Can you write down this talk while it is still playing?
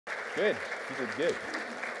Good. You did good.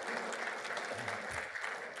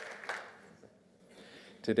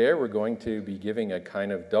 Today we're going to be giving a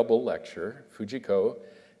kind of double lecture. Fujiko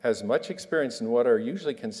has much experience in what are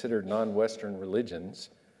usually considered non-Western religions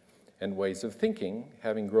and ways of thinking,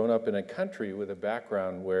 having grown up in a country with a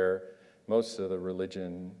background where most of the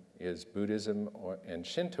religion is Buddhism and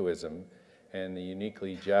Shintoism, and the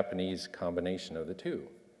uniquely Japanese combination of the two.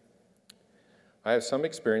 I have some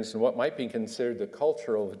experience in what might be considered the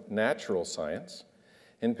cultural natural science,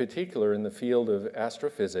 in particular in the field of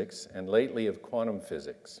astrophysics and lately of quantum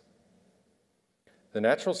physics. The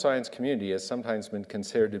natural science community has sometimes been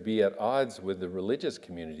considered to be at odds with the religious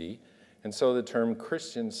community, and so the term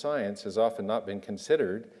Christian Science has often not been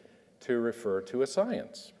considered to refer to a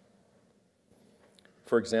science.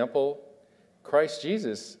 For example, Christ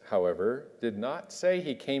Jesus, however, did not say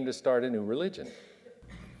he came to start a new religion.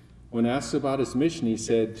 When asked about his mission, he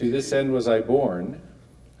said, "To this end was I born,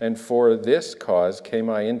 and for this cause came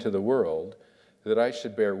I into the world, that I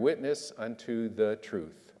should bear witness unto the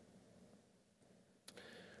truth."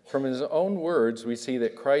 From his own words, we see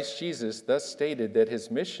that Christ Jesus thus stated that his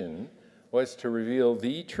mission was to reveal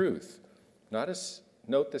the truth,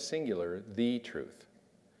 note the singular, the truth.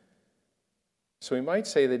 So we might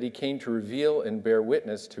say that he came to reveal and bear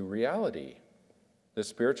witness to reality, the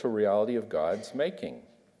spiritual reality of God's making.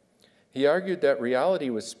 He argued that reality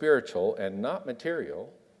was spiritual and not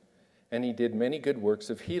material, and he did many good works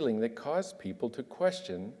of healing that caused people to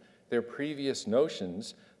question their previous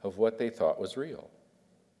notions of what they thought was real.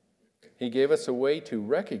 He gave us a way to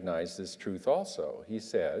recognize this truth also. He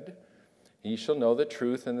said, "Ye shall know the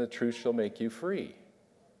truth, and the truth shall make you free."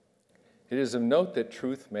 It is of note that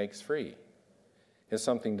truth makes free. If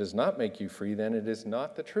something does not make you free, then it is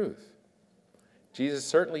not the truth. Jesus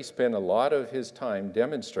certainly spent a lot of his time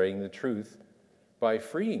demonstrating the truth by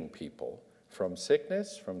freeing people from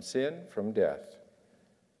sickness, from sin, from death.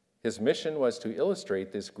 His mission was to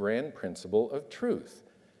illustrate this grand principle of truth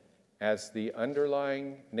as the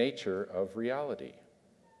underlying nature of reality.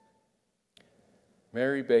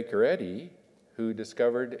 Mary Baker Eddy, who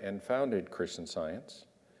discovered and founded Christian Science,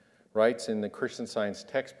 writes in the Christian Science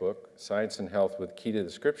textbook, Science and Health with Key to the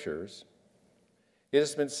Scriptures, "It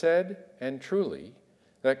has been said, and truly,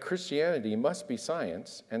 that Christianity must be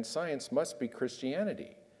science, and science must be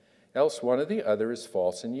Christianity, else one or the other is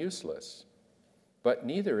false and useless. But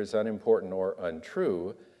neither is unimportant or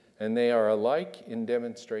untrue, and they are alike in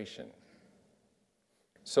demonstration.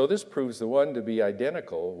 So this proves the one to be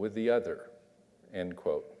identical with the other," end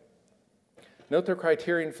quote. Note the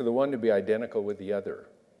criterion for the one to be identical with the other.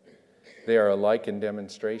 They are alike in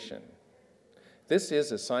demonstration. This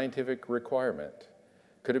is a scientific requirement.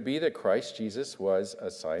 Could it be that Christ Jesus was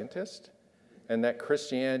a scientist, and that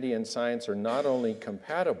Christianity and science are not only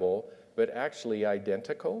compatible, but actually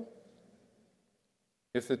identical?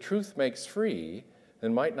 If the truth makes free,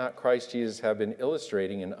 then might not Christ Jesus have been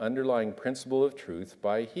illustrating an underlying principle of truth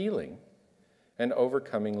by healing and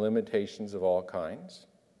overcoming limitations of all kinds?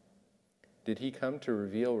 Did he come to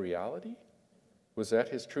reveal reality? Was that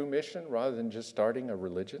his true mission rather than just starting a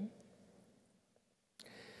religion?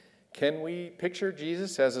 Can we picture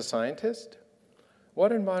Jesus as a scientist?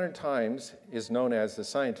 What in modern times is known as the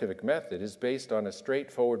scientific method is based on a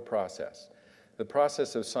straightforward process. The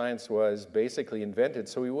process of science was basically invented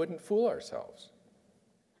so we wouldn't fool ourselves.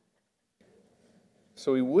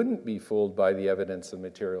 So we wouldn't be fooled by the evidence of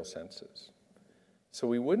material senses. So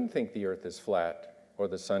we wouldn't think the earth is flat or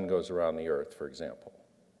the sun goes around the earth, for example.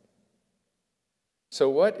 So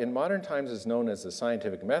what in modern times is known as the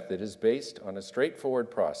scientific method is based on a straightforward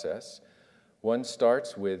process. One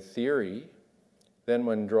starts with theory, then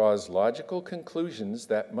one draws logical conclusions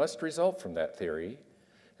that must result from that theory,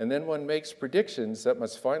 and then one makes predictions that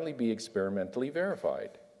must finally be experimentally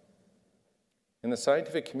verified. In the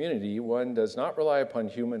scientific community, one does not rely upon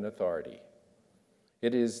human authority.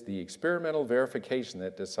 It is the experimental verification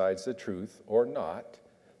that decides the truth or not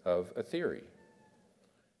of a theory.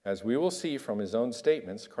 As we will see from his own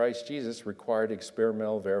statements, Christ Jesus required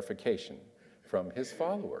experimental verification from his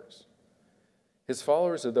followers. His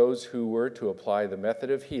followers are those who were to apply the method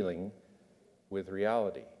of healing with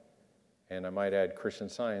reality. And I might add Christian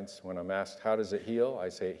Science, when I'm asked how does it heal, I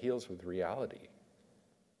say it heals with reality.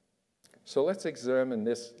 So let's examine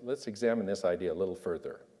this idea a little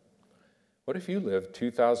further. What if you lived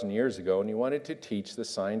 2,000 years ago and you wanted to teach the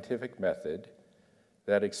scientific method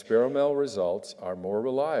that experimental results are more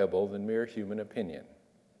reliable than mere human opinion?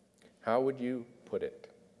 How would you put it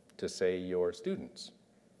to, say, your students?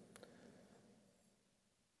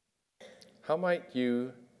 How might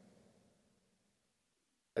you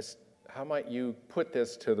put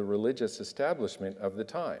this to the religious establishment of the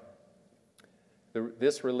time?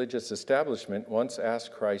 This religious establishment once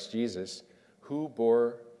asked Christ Jesus, who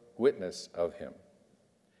bore witness of him?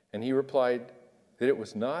 And he replied that it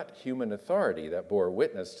was not human authority that bore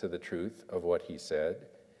witness to the truth of what he said.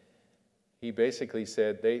 He basically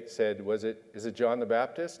said, they said, is it John the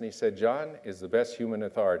Baptist? And he said, John is the best human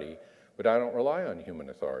authority, but I don't rely on human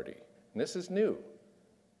authority. And this is new.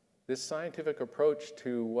 This scientific approach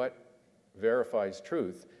to what verifies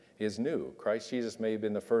truth is new. Christ Jesus may have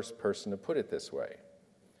been the first person to put it this way.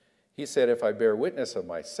 He said, if I bear witness of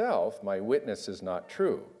myself, my witness is not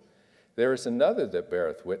true. There is another that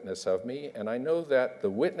beareth witness of me, and I know that the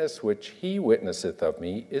witness which he witnesseth of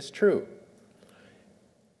me is true.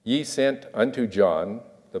 Ye sent unto John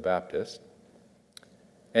the Baptist,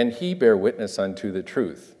 and he bare witness unto the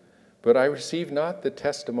truth. But I receive not the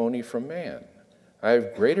testimony from man. I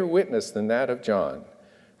have greater witness than that of John.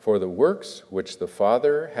 For the works which the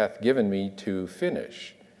Father hath given me to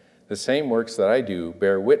finish, the same works that I do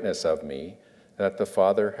bear witness of me, that the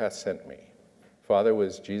Father hath sent me. Father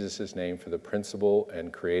was Jesus' name for the principle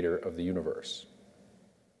and creator of the universe.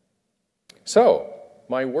 So,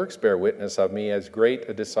 my works bear witness of me, as great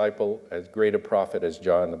a disciple, as great a prophet as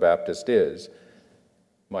John the Baptist is.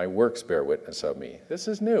 My works bear witness of me. This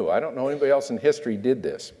is new. I don't know anybody else in history did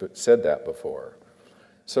this, but said that before.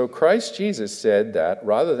 So Christ Jesus said that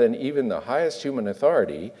rather than even the highest human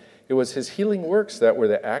authority, it was his healing works that were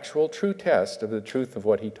the actual true test of the truth of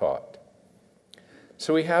what he taught.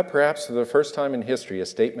 So we have, perhaps for the first time in history, a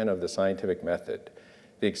statement of the scientific method.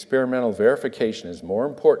 The experimental verification is more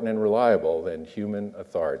important and reliable than human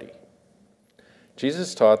authority.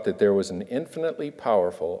 Jesus taught that there was an infinitely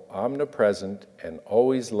powerful, omnipresent, and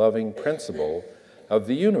always loving principle of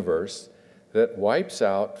the universe that wipes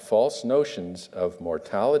out false notions of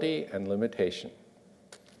mortality and limitation.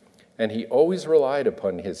 And he always relied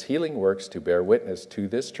upon his healing works to bear witness to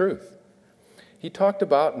this truth. He talked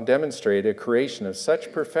about and demonstrated a creation of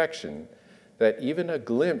such perfection that even a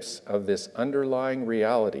glimpse of this underlying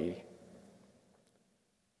reality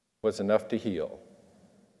was enough to heal.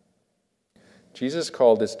 Jesus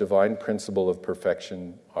called this divine principle of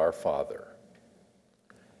perfection our Father.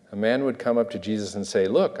 A man would come up to Jesus and say,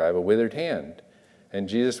 look, I have a withered hand. And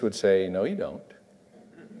Jesus would say, no, you don't.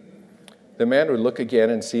 The man would look again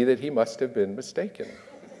and see that he must have been mistaken,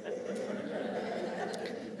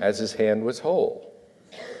 as his hand was whole.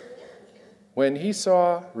 When he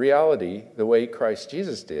saw reality the way Christ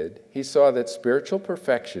Jesus did, he saw that spiritual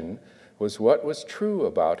perfection was what was true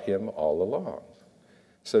about him all along.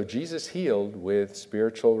 So Jesus healed with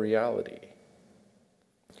spiritual reality.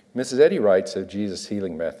 Mrs. Eddy writes of Jesus'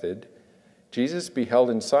 healing method, Jesus beheld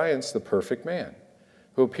in science the perfect man,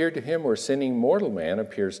 who appeared to him where sinning mortal man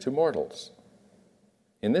appears to mortals.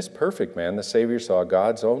 In this perfect man, the Savior saw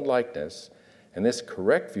God's own likeness, and this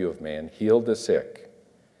correct view of man healed the sick.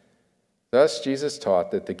 Thus, Jesus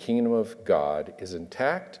taught that the kingdom of God is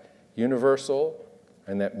intact, universal,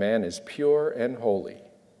 and that man is pure and holy.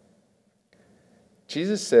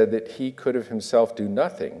 Jesus said that he could of himself do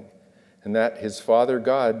nothing, and that his Father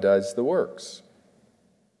God does the works.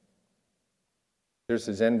 There's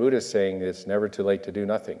a Zen Buddhist saying it's never too late to do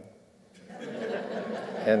nothing.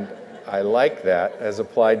 And I like that as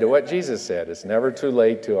applied to what Jesus said. It's never too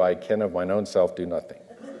late to I can of mine own self do nothing.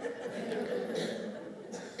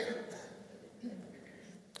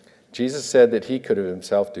 Jesus said that he could of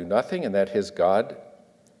himself do nothing, and that his God,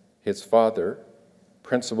 his Father,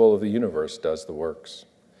 principle of the universe, does the works.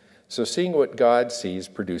 So seeing what God sees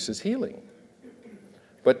produces healing.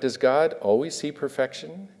 But does God always see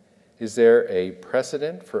perfection? Is there a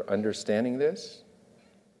precedent for understanding this?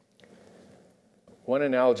 One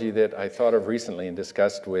analogy that I thought of recently and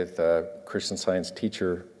discussed with Christian Science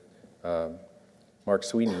teacher Mark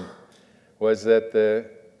Sweeney was that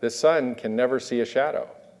the sun can never see a shadow.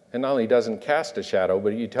 And not only doesn't cast a shadow,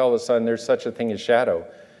 but you tell the sun there's such a thing as shadow.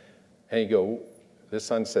 And you go, the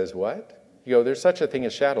sun says what? You go, there's such a thing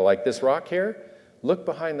as shadow. Like this rock here, look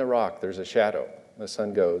behind the rock, there's a shadow. The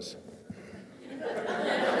sun goes.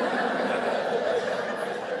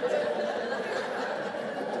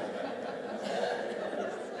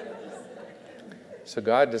 So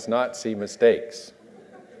God does not see mistakes.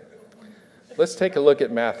 Let's take a look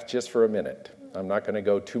at math just for a minute. I'm not going to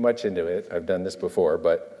go too much into it. I've done this before,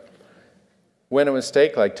 but when a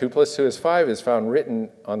mistake like 2 + 2 is 5 is found written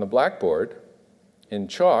on the blackboard in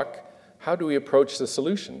chalk, how do we approach the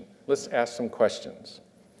solution? Let's ask some questions.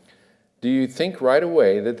 Do you think right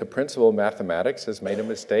away that the principle of mathematics has made a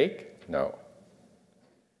mistake? No.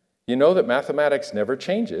 You know that mathematics never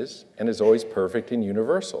changes and is always perfect and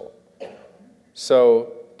universal.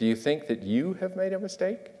 So, do you think that you have made a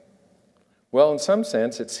mistake? Well, in some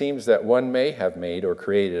sense, it seems that one may have made or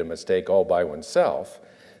created a mistake all by oneself,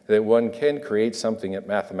 that one can create something that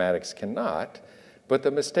mathematics cannot, but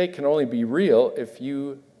the mistake can only be real if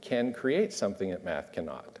you can create something that math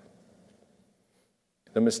cannot.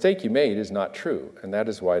 The mistake you made is not true, and that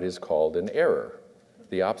is why it is called an error,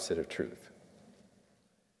 the opposite of truth.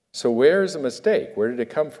 So where is the mistake? Where did it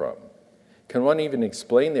come from? Can one even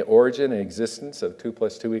explain the origin and existence of 2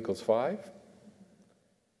 + 2 = 5?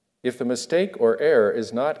 If the mistake or error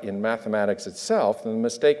is not in mathematics itself, then the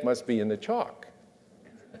mistake must be in the chalk.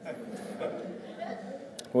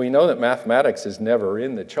 We know that mathematics is never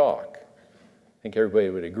in the chalk. I think everybody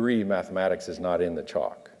would agree mathematics is not in the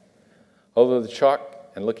chalk. Although the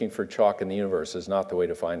chalk and looking for chalk in the universe is not the way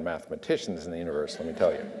to find mathematicians in the universe, let me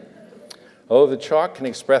tell you. Although the chalk can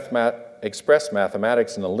express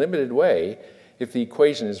mathematics in a limited way, if the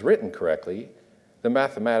equation is written correctly, the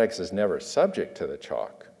mathematics is never subject to the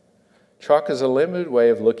chalk. Chalk is a limited way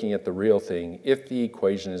of looking at the real thing if the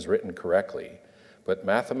equation is written correctly, but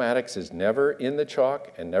mathematics is never in the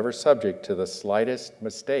chalk and never subject to the slightest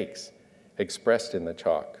mistakes expressed in the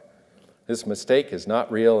chalk. This mistake is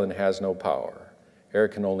not real and has no power. Error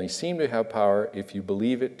can only seem to have power if you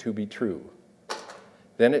believe it to be true.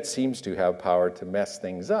 Then it seems to have power to mess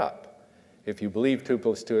things up. If you believe 2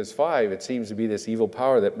 + 2 = 5, it seems to be this evil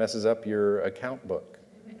power that messes up your account book.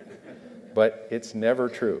 But it's never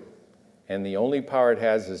true. And the only power it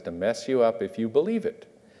has is to mess you up if you believe it.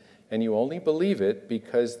 And you only believe it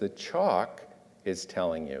because the chalk is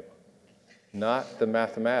telling you, not the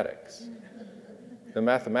mathematics. The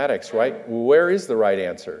mathematics, right? Where is the right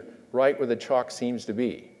answer? Right where the chalk seems to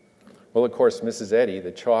be. Well, of course, Mrs. Eddy,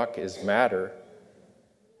 the chalk is matter,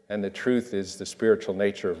 and the truth is the spiritual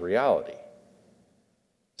nature of reality.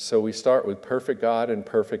 So we start with perfect God and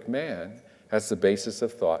perfect man as the basis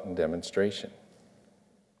of thought and demonstration.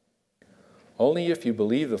 Only if you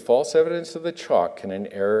believe the false evidence of the chalk can an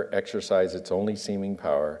error exercise its only seeming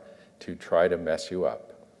power to try to mess you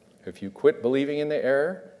up. If you quit believing in the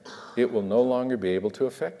error, it will no longer be able to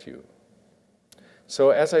affect you.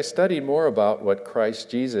 So as I studied more about what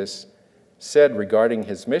Christ Jesus said regarding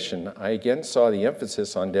his mission, I again saw the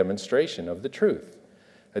emphasis on demonstration of the truth,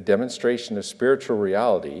 a demonstration of spiritual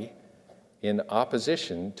reality in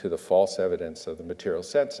opposition to the false evidence of the material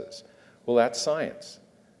senses. Well, that's science.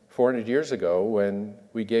 400 years ago, when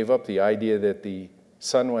we gave up the idea that the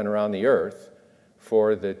sun went around the earth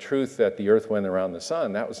for the truth that the earth went around the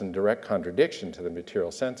sun, that was in direct contradiction to the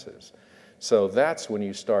material senses. So that's when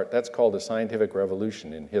you start, that's called a scientific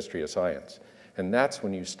revolution in history of science. And that's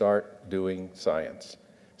when you start doing science.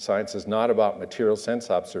 Science is not about material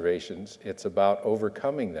sense observations, it's about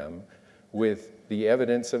overcoming them with the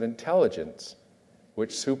evidence of intelligence,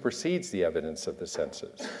 which supersedes the evidence of the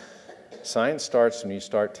senses. Science starts when you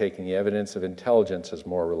start taking the evidence of intelligence as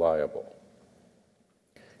more reliable.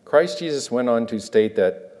 Christ Jesus went on to state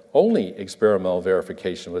that only experimental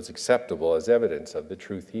verification was acceptable as evidence of the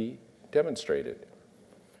truth he demonstrated.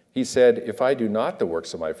 He said, "If I do not the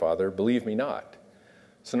works of my Father, believe me not."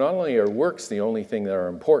 So not only are works the only thing that are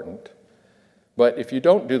important, but if you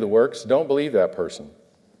don't do the works, don't believe that person.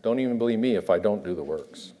 Don't even believe me if I don't do the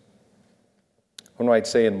works. One might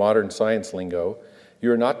say in modern science lingo,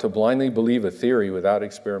 you are not to blindly believe a theory without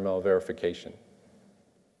experimental verification.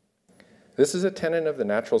 This is a tenet of the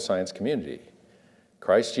natural science community.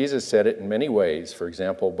 Christ Jesus said it in many ways. For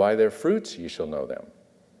example, by their fruits ye shall know them.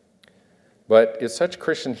 But if such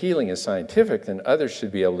Christian healing is scientific, then others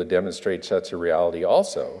should be able to demonstrate such a reality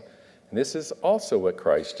also. And this is also what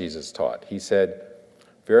Christ Jesus taught. He said,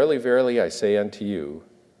 "Verily, verily, I say unto you,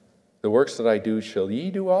 the works that I do shall ye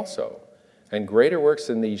do also, and greater works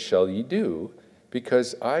than these shall ye do,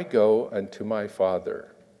 because I go unto my Father."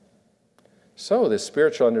 So this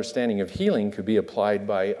spiritual understanding of healing could be applied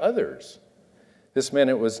by others. This meant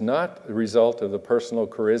it was not the result of the personal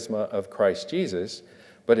charisma of Christ Jesus,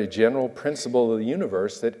 but a general principle of the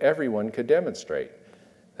universe that everyone could demonstrate.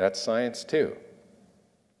 That's science too.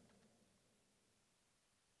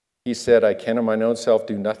 He said, "I can of mine own self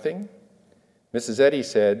do nothing." Mrs. Eddy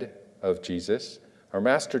said of Jesus, "Our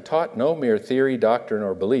master taught no mere theory, doctrine,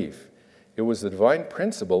 or belief. It was the divine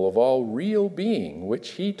principle of all real being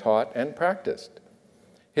which he taught and practiced.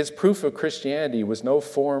 His proof of Christianity was no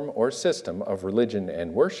form or system of religion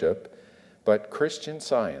and worship, but Christian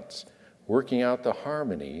science, working out the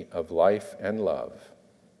harmony of life and love."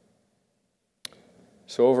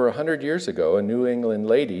 So over 100 years ago, a New England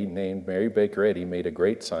lady named Mary Baker Eddy made a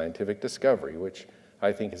great scientific discovery, which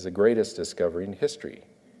I think is the greatest discovery in history.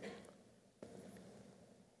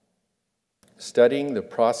 Studying the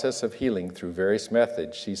process of healing through various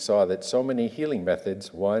methods, she saw that so many healing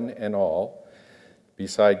methods, one and all,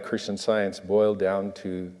 beside Christian Science boiled down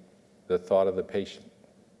to the thought of the patient.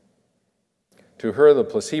 To her, the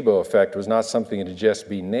placebo effect was not something to just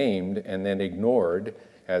be named and then ignored,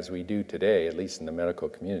 as we do today, at least in the medical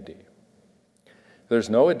community. There's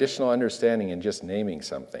no additional understanding in just naming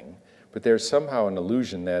something, but there's somehow an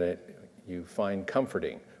illusion that you find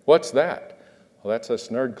comforting. What's that? Well, that's a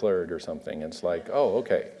snurgclerd or something. It's like, oh,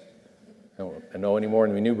 okay. I know any more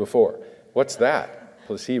than we knew before. What's that?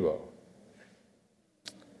 Placebo.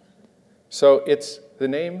 So it's the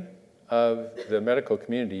name of the medical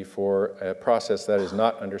community for a process that is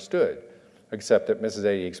not understood, except that Mrs.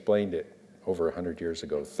 Eddy explained it over 100 years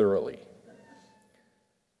ago thoroughly.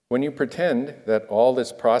 When you pretend that all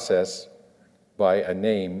this process by a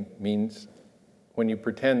name means, when you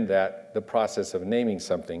pretend that the process of naming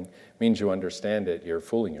something means you understand it, you're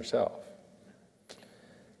fooling yourself.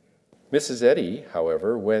 Mrs. Eddy,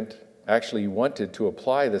 however, actually wanted to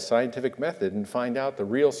apply the scientific method and find out the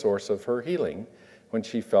real source of her healing when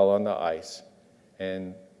she fell on the ice,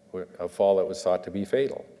 and a fall that was thought to be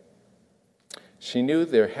fatal. She knew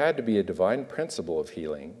there had to be a divine principle of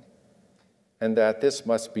healing, and that this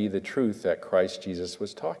must be the truth that Christ Jesus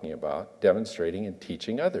was talking about, demonstrating and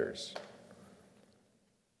teaching others.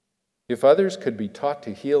 If others could be taught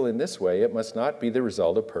to heal in this way, it must not be the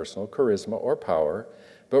result of personal charisma or power,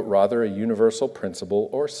 but rather a universal principle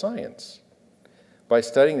or science. By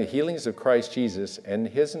studying the healings of Christ Jesus and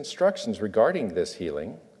his instructions regarding this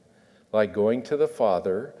healing, like going to the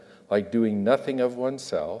Father, like doing nothing of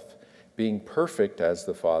oneself, being perfect as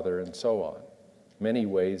the Father, and so on. Many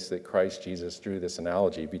ways that Christ Jesus drew this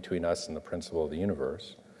analogy between us and the principle of the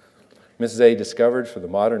universe. Mrs. A discovered for the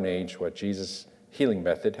modern age what Jesus' healing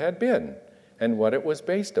method had been and what it was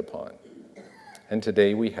based upon. And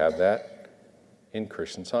today we have that in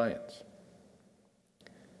Christian Science.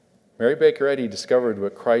 Mary Baker Eddy discovered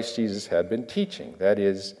what Christ Jesus had been teaching, that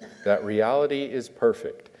is, that reality is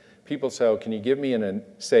perfect. People say, oh, can you give me in a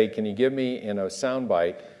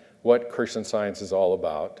soundbite what Christian Science is all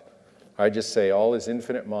about? I just say all is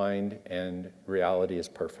infinite mind and reality is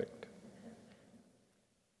perfect.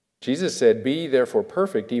 Jesus said, be therefore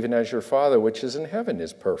perfect, even as your Father which is in heaven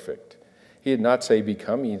is perfect. He did not say,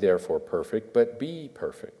 become ye therefore perfect, but be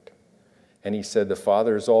perfect. And he said, the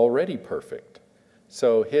Father is already perfect.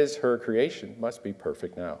 So her creation must be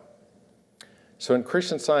perfect now. So in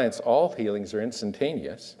Christian Science, all healings are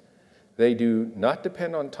instantaneous. They do not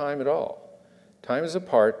depend on time at all. Time is a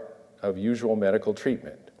part of usual medical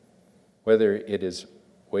treatment, whether it is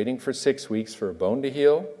waiting for 6 weeks for a bone to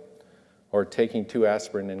heal or taking 2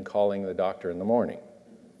 aspirin and calling the doctor in the morning.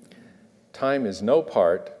 Time is no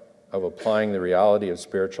part of applying the reality of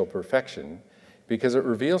spiritual perfection because it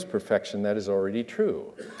reveals perfection that is already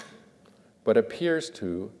true, but appears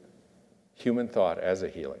to human thought as a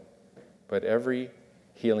healing. But every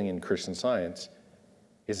healing in Christian Science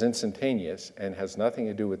is instantaneous and has nothing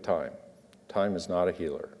to do with time. Time is not a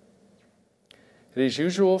healer. It is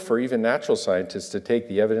usual for even natural scientists to take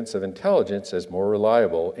the evidence of intelligence as more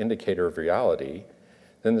reliable indicator of reality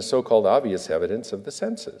than the so-called obvious evidence of the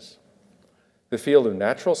senses. The field of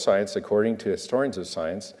natural science, according to historians of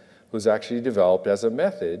science, was actually developed as a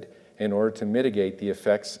method in order to mitigate the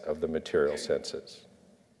effects of the material senses.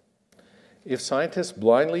 If scientists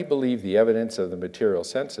blindly believed the evidence of the material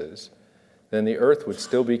senses, then the Earth would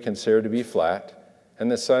still be considered to be flat, and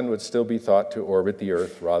the sun would still be thought to orbit the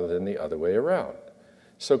Earth rather than the other way around.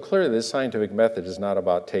 So clearly, this scientific method is not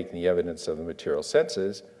about taking the evidence of the material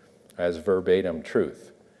senses as verbatim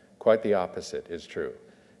truth. Quite the opposite is true.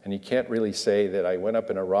 And you can't really say that I went up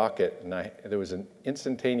in a rocket and there was an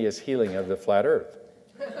instantaneous healing of the flat Earth.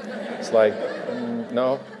 It's like,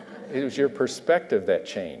 no, it was your perspective that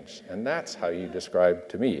changed. And that's how you describe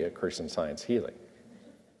to me a Christian Science healing.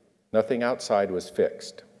 Nothing outside was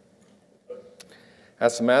fixed.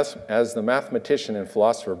 As the mathematician and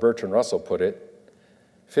philosopher Bertrand Russell put it,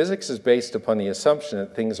 physics is based upon the assumption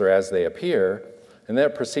that things are as they appear, and then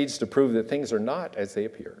it proceeds to prove that things are not as they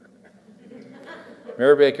appear.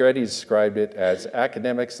 Mary Baker Eddy described it as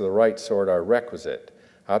academics of the right sort are requisite.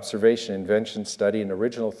 Observation, invention, study, and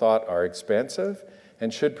original thought are expansive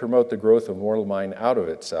and should promote the growth of mortal mind out of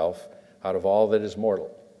itself, out of all that is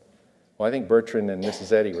mortal. Well, I think Bertrand and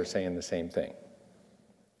Mrs. Eddy were saying the same thing.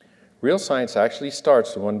 Real science actually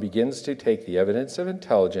starts when one begins to take the evidence of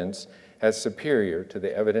intelligence as superior to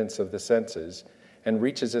the evidence of the senses and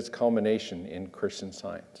reaches its culmination in Christian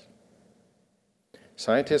Science.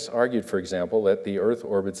 Scientists argued, for example, that the Earth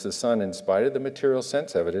orbits the sun in spite of the material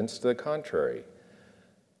sense evidence to the contrary.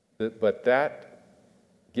 But that,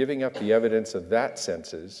 giving up the evidence of that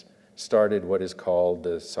senses, started what is called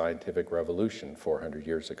the scientific revolution 400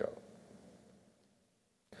 years ago.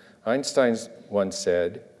 Einstein once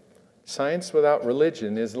said, "Science without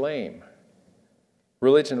religion is lame.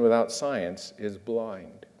 Religion without science is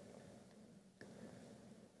blind."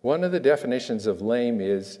 One of the definitions of lame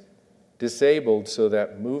is disabled so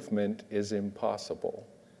that movement is impossible.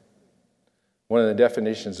 One of the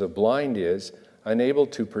definitions of blind is unable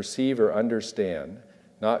to perceive or understand,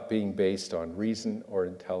 not being based on reason or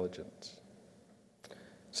intelligence.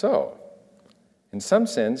 So, in some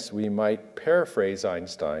sense, we might paraphrase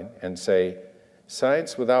Einstein and say,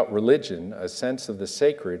 science without religion, a sense of the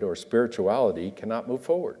sacred or spirituality, cannot move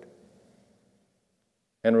forward.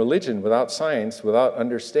 And religion without science, without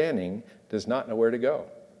understanding, does not know where to go.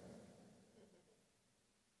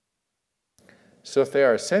 So if they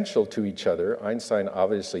are essential to each other, Einstein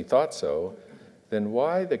obviously thought so, then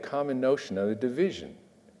why the common notion of a division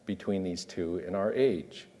between these two in our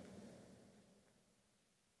age?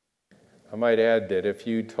 I might add that if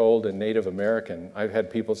you told a Native American, I've had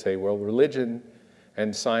people say, well, religion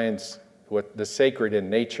and science, what the sacred and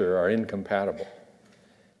nature are incompatible.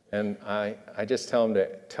 And I just tell them to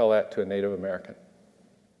tell that to a Native American,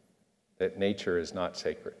 that nature is not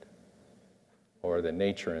sacred, or that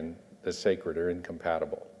nature and the sacred are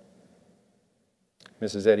incompatible.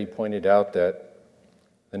 Mrs. Eddy pointed out that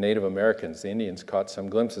the Native Americans, the Indians, caught some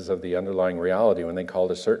glimpses of the underlying reality when they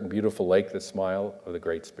called a certain beautiful lake the smile of the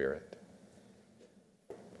Great Spirit.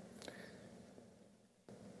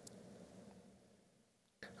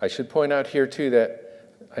 I should point out here, too, that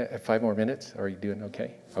I have 5 more minutes. Are you doing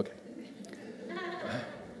okay? Okay.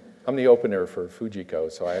 I'm the opener for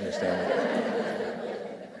Fujiko, so I understand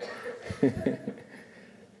that.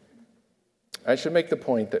 I should make the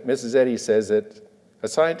point that Mrs. Eddy says that a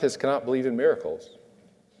scientist cannot believe in miracles.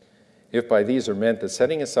 If by these are meant the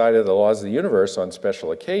setting aside of the laws of the universe on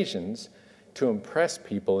special occasions to impress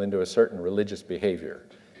people into a certain religious behavior,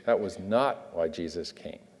 that was not why Jesus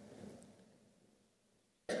came.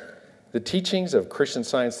 The teachings of Christian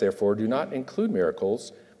Science, therefore, do not include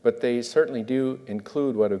miracles, but they certainly do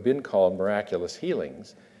include what have been called miraculous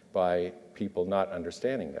healings by people not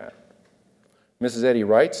understanding that. Mrs. Eddy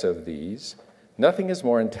writes of these, "Nothing is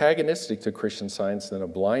more antagonistic to Christian Science than a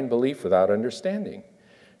blind belief without understanding,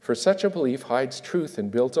 for such a belief hides truth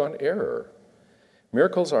and builds on error.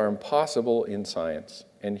 Miracles are impossible in science,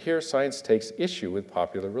 and here science takes issue with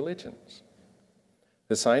popular religions.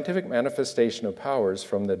 The scientific manifestation of powers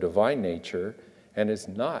from the divine nature and is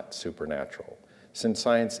not supernatural, since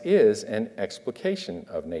science is an explication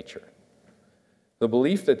of nature. The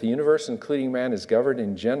belief that the universe, including man, is governed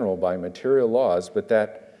in general by material laws, but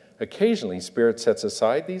that occasionally spirit sets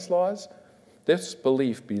aside these laws, this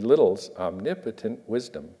belief belittles omnipotent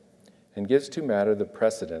wisdom and gives to matter the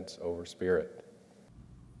precedence over spirit."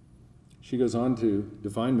 She goes on to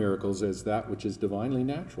define miracles as that which is divinely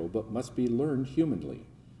natural but must be learned humanly,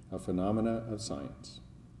 a phenomena of science.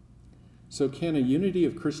 So can a unity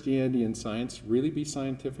of Christianity and science really be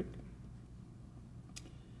scientific?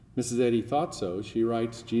 Mrs. Eddy thought so. She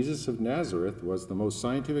writes, "Jesus of Nazareth was the most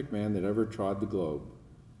scientific man that ever trod the globe.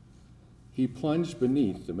 He plunged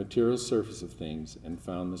beneath the material surface of things and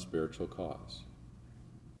found the spiritual cause."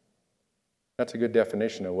 That's a good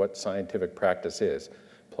definition of what scientific practice is,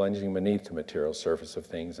 plunging beneath the material surface of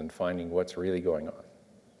things and finding what's really going on.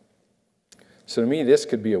 So to me, this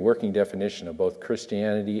could be a working definition of both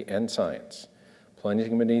Christianity and science,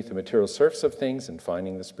 plunging beneath the material surface of things and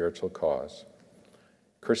finding the spiritual cause.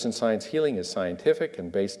 Christian Science healing is scientific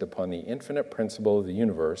and based upon the infinite principle of the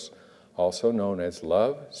universe, also known as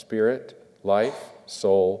love, spirit, life,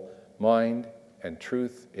 soul, mind, and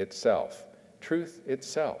truth itself. Truth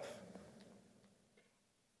itself.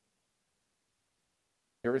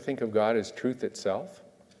 You ever think of God as truth itself?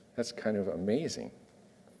 That's kind of amazing.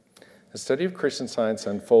 The study of Christian Science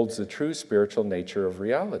unfolds the true spiritual nature of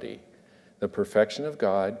reality, the perfection of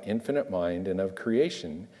God, infinite mind, and of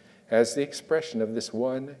creation as the expression of this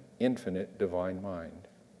one infinite divine mind.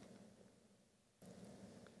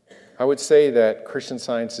 I would say that Christian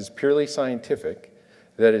Science is purely scientific,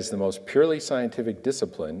 that is the most purely scientific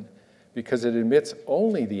discipline, because it admits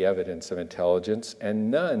only the evidence of intelligence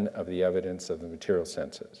and none of the evidence of the material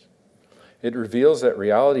senses. It reveals that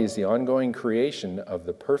reality is the ongoing creation of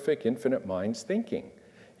the perfect infinite mind's thinking.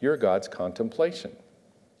 You're God's contemplation.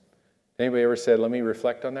 Anybody ever said, let me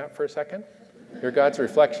reflect on that for a second? You're God's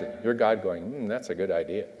reflection. You're God going, that's a good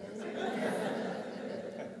idea.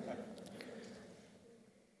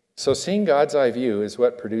 So seeing God's eye view is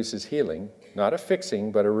what produces healing, not a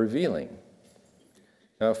fixing, but a revealing.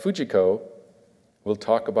 Now, Fujiko will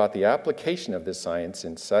talk about the application of this science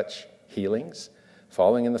in such healings,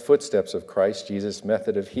 following in the footsteps of Christ Jesus'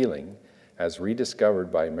 method of healing, as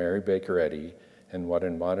rediscovered by Mary Baker Eddy in what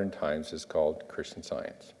in modern times is called Christian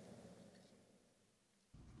Science.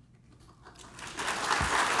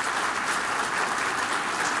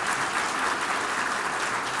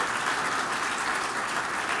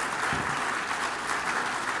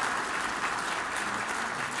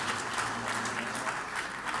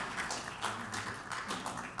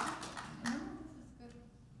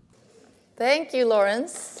 Thank you,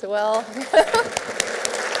 Laurance. Well,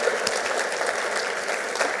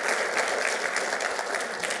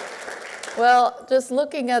 well, just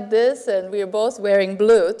looking at this, and we are both wearing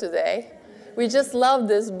blue today, we just love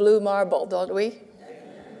this blue marble, don't we?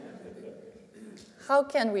 How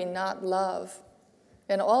can we not love?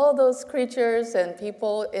 And all those creatures and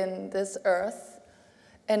people in this earth,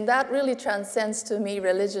 and that really transcends to me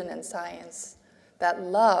religion and science. That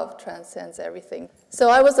love transcends everything.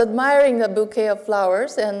 So I was admiring the bouquet of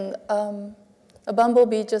flowers, and a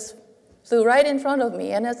bumblebee just flew right in front of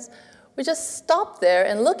me, and we just stopped there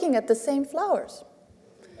and looking at the same flowers.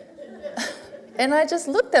 And I just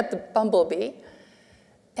looked at the bumblebee,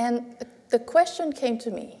 and the question came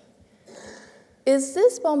to me, is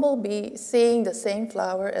this bumblebee seeing the same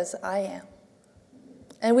flower as I am?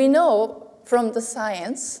 And we know from the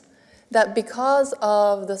science that because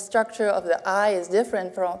of the structure of the eye is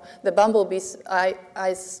different from the bumblebee's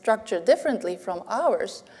eye structure differently from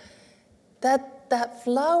ours, that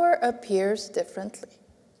flower appears differently.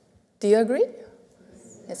 Do you agree?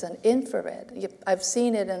 It's an infrared. I've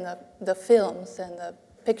seen it in the films and the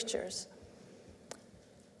pictures.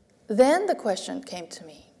 Then the question came to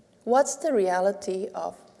me, what's the reality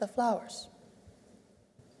of the flowers?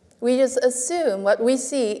 We just assume what we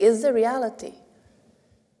see is the reality.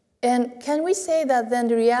 And can we say that then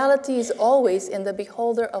the reality is always in the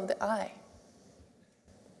beholder of the eye?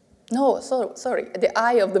 No, sorry, the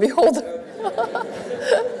eye of the beholder.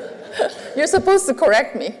 You're supposed to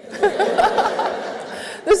correct me.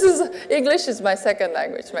 English is my second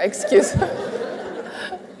language, my excuse.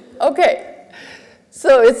 Okay,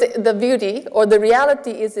 so it's the beauty, or the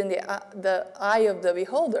reality is in the eye of the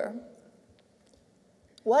beholder.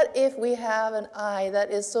 What if we have an eye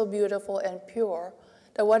that is so beautiful and pure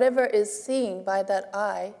that whatever is seen by that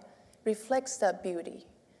eye reflects that beauty,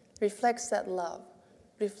 reflects that love,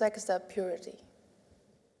 reflects that purity?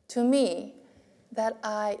 To me, that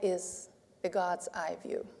eye is the God's eye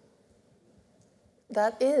view.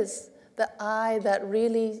 That is the eye that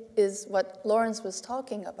really is what Laurance was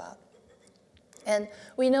talking about. And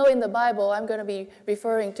we know in the Bible, I'm going to be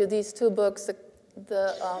referring to these two books,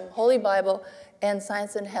 the Holy Bible and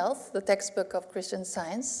Science and Health, the textbook of Christian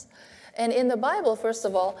Science. And in the Bible, first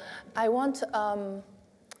of all, I want to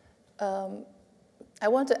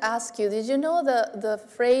ask you, did you know the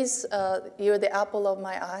phrase, you're the apple of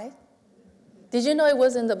my eye? Did you know it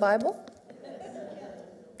was in the Bible?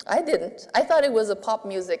 I didn't. I thought it was a pop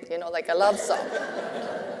music, like a love song.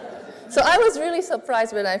 So I was really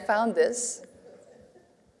surprised when I found this.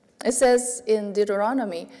 It says in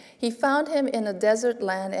Deuteronomy, he found him in a desert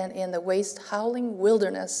land and in the waste howling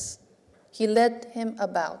wilderness. He led him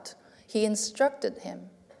about. He instructed him.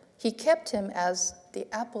 He kept him as the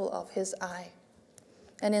apple of his eye.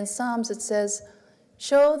 And in Psalms it says,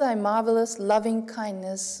 show thy marvelous loving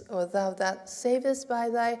kindness, O thou that savest by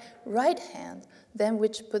thy right hand them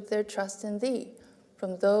which put their trust in thee,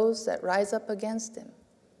 from those that rise up against him.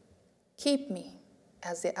 Keep me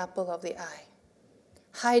as the apple of the eye.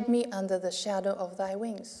 Hide me under the shadow of thy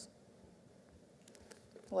wings.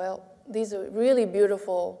 Well, these are really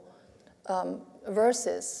beautiful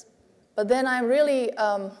verses. But then I really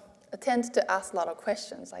tend to ask a lot of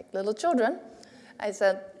questions, like little children. I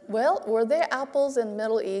said, well, were there apples in the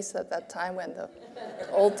Middle East at that time when the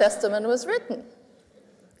Old Testament was written?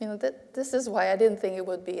 This is why I didn't think it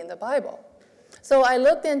would be in the Bible. So I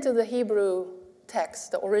looked into the Hebrew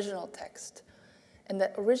text, the original text. And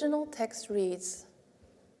the original text reads,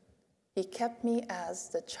 he kept me as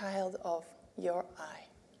the child of your eye.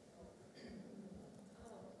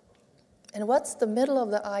 And what's the middle of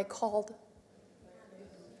the eye called?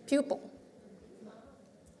 Pupil.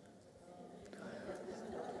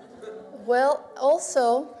 Well,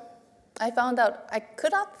 also, I found out I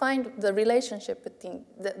could not find the relationship between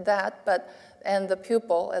that and the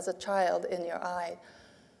pupil as a child in your eye.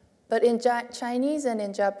 But in Chinese and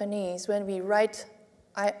in Japanese, when we write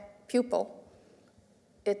pupil,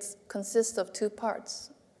 it consists of two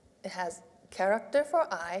parts. It has character for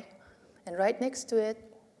eye, and right next to it,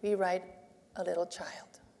 we write a little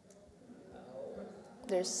child.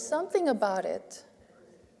 There's something about it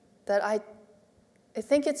that I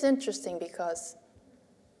think it's interesting, because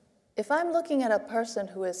if I'm looking at a person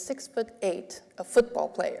who is 6'8", a football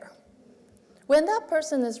player, When that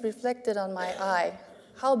person is reflected on my eye,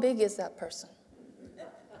 how big is that person?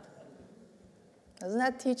 Doesn't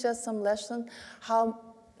that teach us some lesson? How,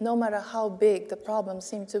 no matter how big the problem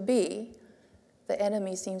seems to be, the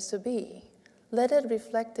enemy seems to be, let it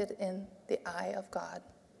reflect it in the eye of God.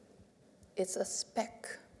 It's a speck.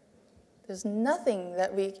 There's nothing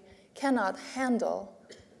that we cannot handle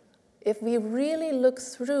if we really look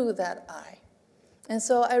through that eye. And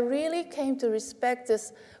so I really came to respect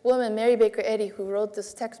this woman, Mary Baker Eddy, who wrote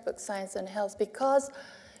this textbook, Science and Health, because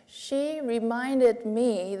she reminded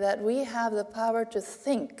me that we have the power to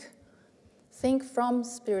think from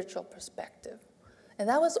spiritual perspective. And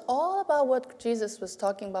that was all about what Jesus was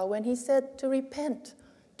talking about when he said to repent,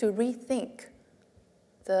 to rethink.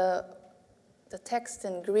 The text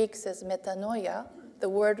in Greek says metanoia, the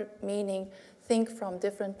word meaning think from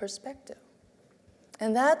different perspective.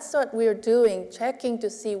 And that's what we're doing, checking to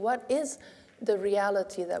see what is the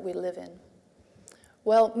reality that we live in.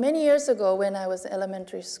 Well, many years ago when I was in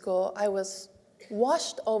elementary school, I was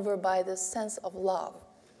washed over by this sense of love.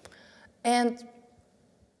 And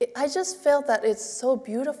I just felt that it's so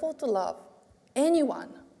beautiful to love anyone,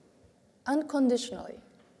 unconditionally,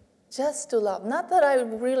 just to love. Not that I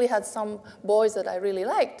really had some boys that I really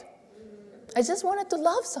liked. I just wanted to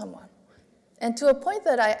love someone. And to a point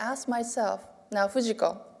that I asked myself, now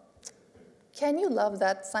Fujiko, can you love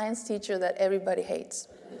that science teacher that everybody hates?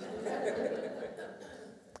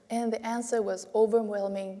 And the answer was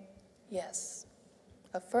overwhelming yes.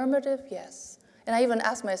 Affirmative yes. And I even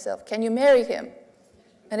asked myself, can you marry him?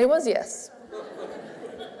 And it was yes.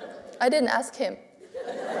 I didn't ask him.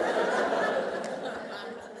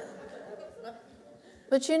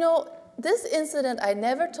 But you know, this incident I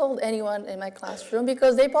never told anyone in my classroom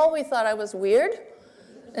because they probably thought I was weird.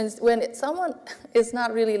 And when someone is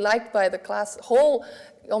not really liked by the class, whole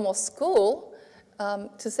almost school,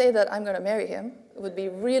 to say that I'm going to marry him would be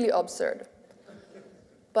really absurd.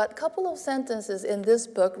 But a couple of sentences in this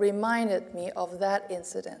book reminded me of that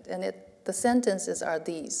incident. And the sentences are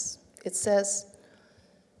these. It says,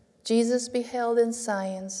 Jesus beheld in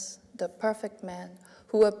science the perfect man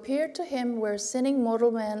who appeared to him where sinning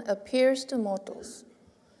mortal man appears to mortals.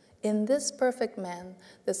 In this perfect man,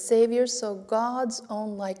 the Savior saw God's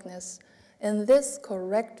own likeness, and this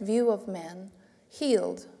correct view of man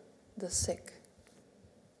healed the sick.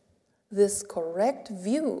 This correct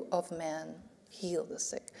view of man healed the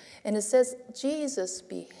sick. And it says, Jesus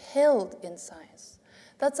beheld in science.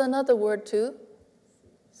 That's another word to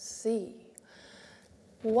see.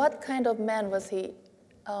 What kind of man was he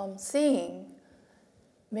seeing?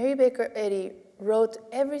 Mary Baker Eddy wrote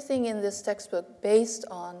everything in this textbook based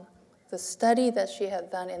on the study that she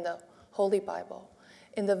had done in the Holy Bible.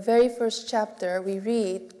 In the very first chapter, we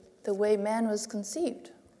read the way man was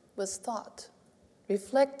conceived, was thought,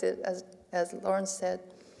 reflected, as Laurance said.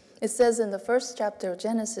 It says in the first chapter of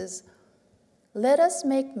Genesis, let us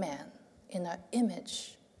make man in our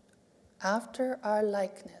image, after our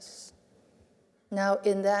likeness. Now,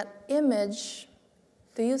 in that image,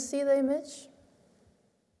 do you see the image?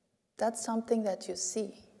 That's something that you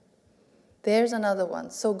see. There's another one.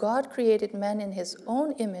 So God created man in his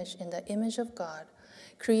own image, in the image of God.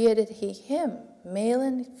 Created he him, male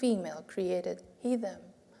and female, created he them.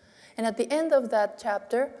 And at the end of that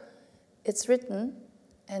chapter, it's written,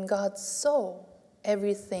 and God saw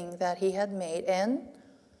everything that he had made, and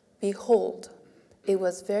behold, it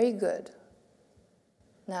was very good.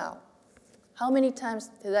 Now, how many times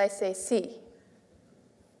did I say see?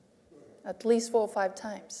 At least 4 or 5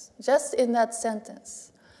 times, just in that sentence.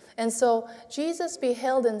 And so Jesus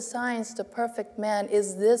beheld in science the perfect man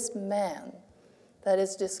is this man that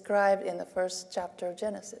is described in the first chapter of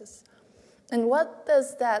Genesis. And what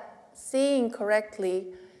does that seeing correctly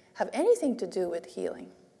have anything to do with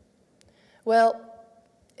healing? Well,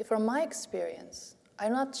 from my experience,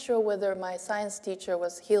 I'm not sure whether my science teacher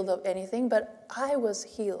was healed of anything, but I was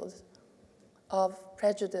healed of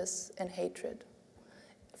prejudice and hatred.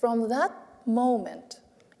 From that moment,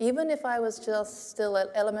 even if I was just still an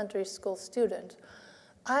elementary school student,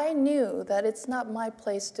 I knew that it's not my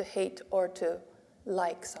place to hate or to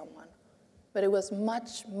like someone, but it was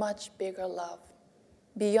much, much bigger love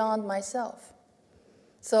beyond myself.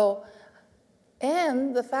 So,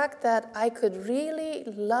 and the fact that I could really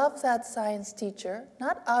love that science teacher,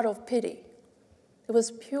 not out of pity, it was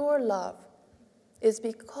pure love, is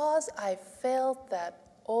because I felt that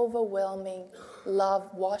overwhelming love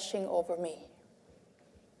washing over me.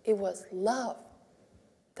 It was love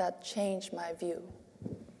that changed my view.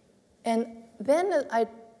 And then it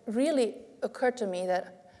really occurred to me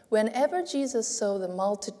that whenever Jesus saw the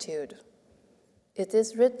multitude, it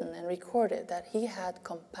is written and recorded that he had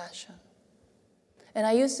compassion. And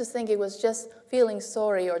I used to think it was just feeling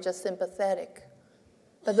sorry or just sympathetic.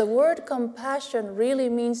 But the word compassion really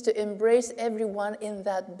means to embrace everyone in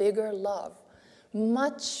that bigger love,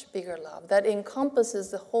 much bigger love that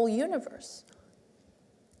encompasses the whole universe,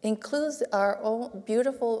 includes our own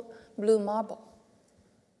beautiful blue marble.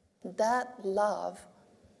 That love,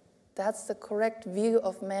 that's the correct view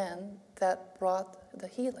of man that brought the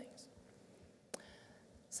healings.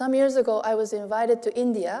 Some years ago, I was invited to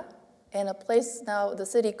India, in a place now, the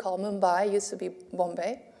city called Mumbai, used to be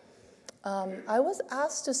Bombay. I was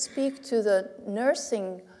asked to speak to the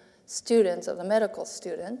nursing students, of the medical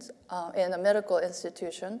students in a medical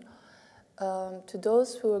institution, to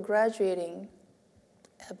those who were graduating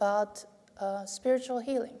about spiritual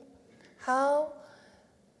healing. How,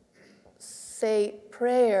 say,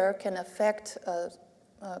 prayer can affect a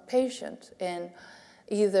patient in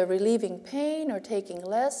either relieving pain or taking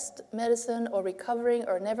less medicine or recovering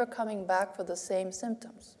or never coming back for the same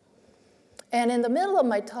symptoms. And in the middle of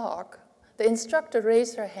my talk, the instructor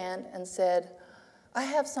raised her hand and said, I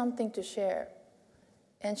have something to share.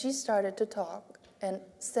 And she started to talk and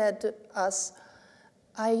said to us,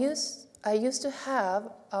 I used to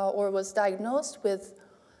have or was diagnosed with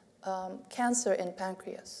cancer in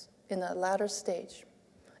pancreas in a latter stage.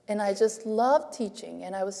 And I just loved teaching,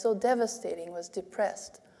 and I was so devastating, was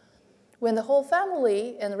depressed. When the whole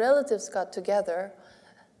family and relatives got together,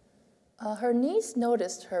 her niece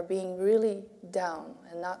noticed her being really down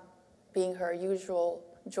and not being her usual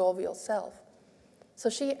jovial self. So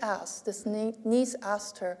she asked, this niece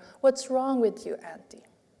asked her, what's wrong with you, Auntie?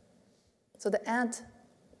 So the aunt,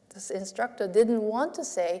 this instructor, didn't want to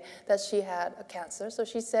say that she had a cancer, so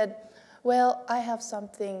she said, well, I have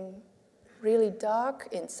something really dark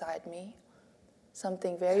inside me,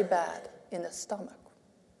 something very bad in the stomach.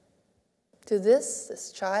 To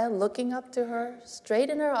this child, looking up to her, straight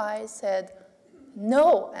in her eyes, said,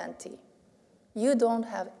 no, Auntie, you don't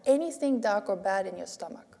have anything dark or bad in your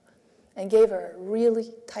stomach, and gave her a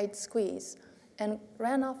really tight squeeze and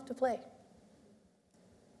ran off to play.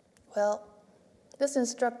 Well, this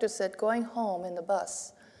instructor said, going home in the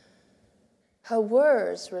bus, her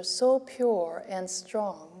words were so pure and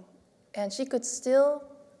strong, and she could still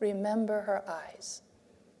remember her eyes.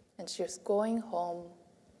 And she was going home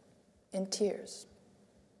in tears.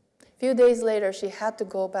 A few days later, she had to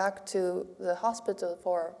go back to the hospital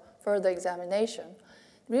for further examination,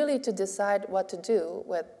 really to decide what to do.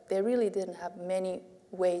 They really didn't have many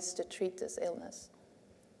ways to treat this illness.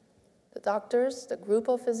 The doctors, the group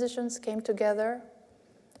of physicians came together,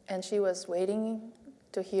 and she was waiting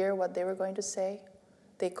to hear what they were going to say.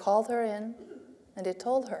 They called her in, and they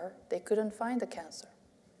told her they couldn't find the cancer.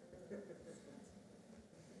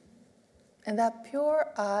 And that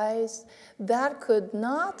pure eyes, that could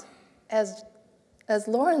not, as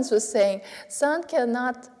Laurance was saying, sun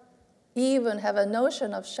cannot even have a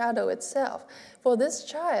notion of shadow itself. For this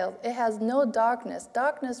child, it has no darkness.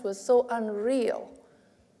 Darkness was so unreal.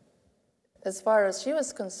 As far as she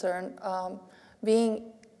was concerned,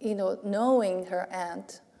 knowing her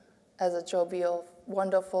aunt as a jovial,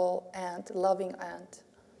 wonderful aunt, loving aunt.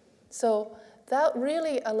 So that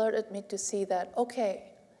really alerted me to see that, okay,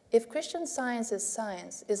 if Christian science,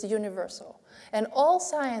 is universal, and all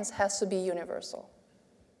science has to be universal.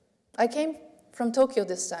 I came from Tokyo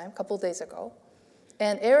this time, a couple days ago,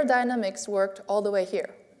 and aerodynamics worked all the way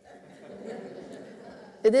here.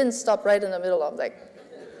 It didn't stop right in the middle of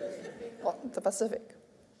the Pacific.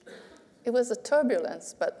 It was a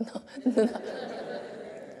turbulence, but no.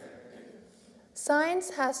 Science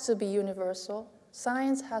has to be universal.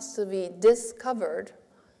 Science has to be discovered,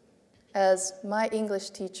 as my English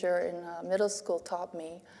teacher in middle school taught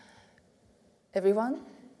me. Everyone,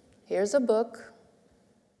 here's a book.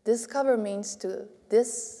 Discover means to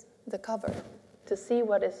the cover, to see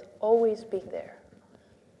what is always being there.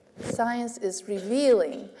 Science is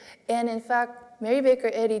revealing. And in fact, Mary Baker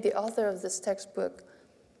Eddy, the author of this textbook,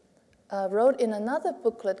 wrote in another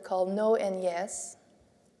booklet called No and Yes,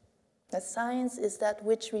 that science is that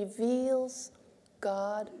which reveals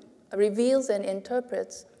and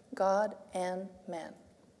interprets God and man.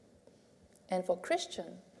 And for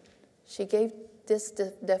Christian, she gave this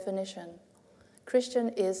definition: Christian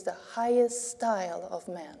is the highest style of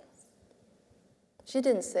man. She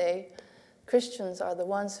didn't say Christians are the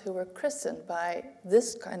ones who were christened by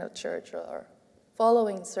this kind of church or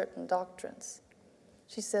following certain doctrines.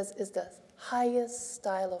 She says it's the highest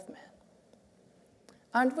style of man.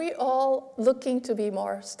 Aren't we all looking to be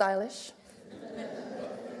more stylish?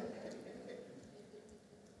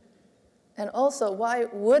 And also, why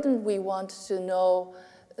wouldn't we want to know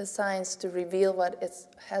the science to reveal what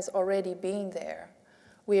has already been there?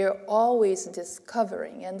 We are always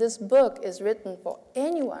discovering, and this book is written for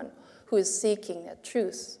anyone who is seeking a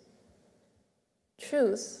truth.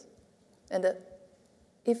 Truth, and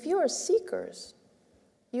if you are seekers,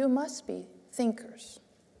 you must be thinkers.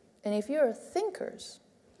 And if you are thinkers,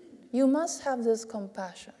 you must have this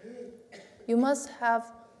compassion. You must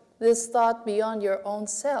have this thought beyond your own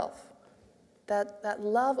self, that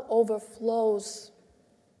love overflows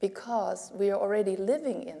because we are already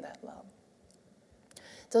living in that love.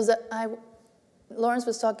 So Laurance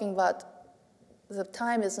was talking about the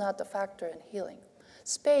time is not the factor in healing.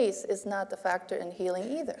 Space is not the factor in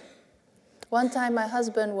healing either. One time my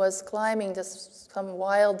husband was climbing some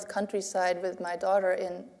wild countryside with my daughter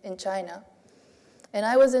in China. And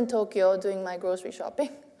I was in Tokyo doing my grocery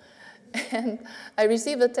shopping. And I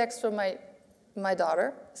received a text from my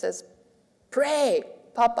daughter. It says, "Pray,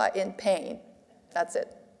 Papa in pain." That's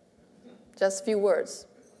it. Just a few words.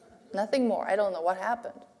 Nothing more. I don't know what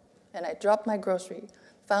happened. And I dropped my grocery,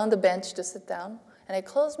 found a bench to sit down, and I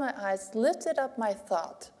closed my eyes, lifted up my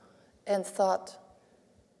thought, and thought,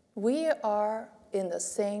 we are in the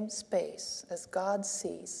same space as God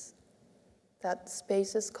sees. That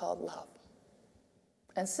space is called love.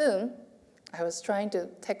 And soon, I was trying to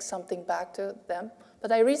text something back to them,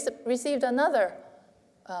 but I received another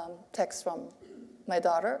text from my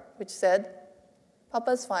daughter, which said,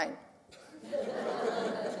 "Papa's fine."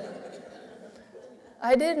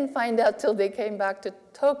 I didn't find out till they came back to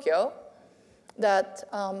Tokyo that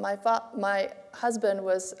my husband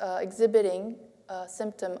was exhibiting a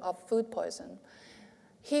symptom of food poison.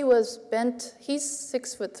 He was bent. He's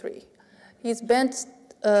 6'3". He's bent.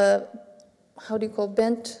 How do you call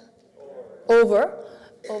bent? Over.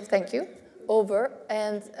 Oh, thank you. Over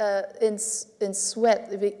and in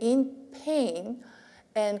sweat, in pain,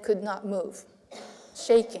 and could not move,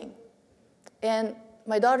 shaking. And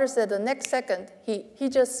my daughter said the next second, he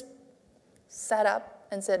just sat up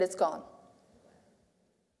and said, "It's gone."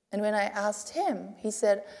 And when I asked him, he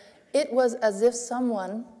said, it was as if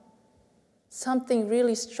something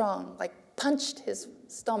really strong, like punched his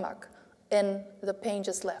stomach, and the pain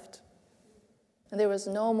just left. And there was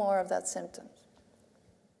no more of that symptom.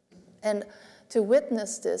 And to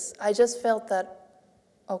witness this, I just felt that,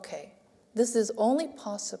 okay, this is only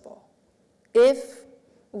possible if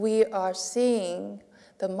we are seeing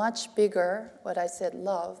the much bigger, what I said,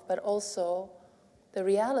 love, but also the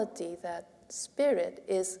reality that Spirit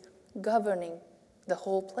is governing the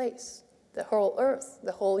whole place, the whole earth,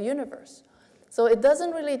 the whole universe. So it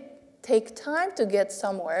doesn't really take time to get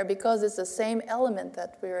somewhere because it's the same element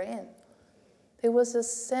that we're in. There was a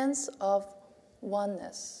sense of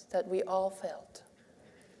oneness that we all felt.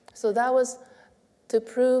 So that was to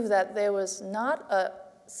prove that there was not a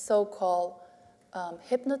so-called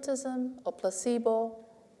hypnotism or placebo,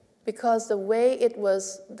 because the way it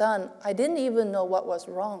was done, I didn't even know what was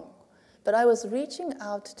wrong. But I was reaching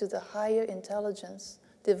out to the higher intelligence,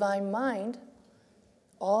 divine mind.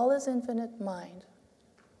 All is infinite mind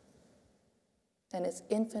and its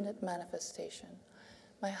infinite manifestation.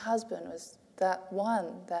 My husband was that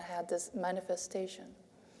one that had this manifestation.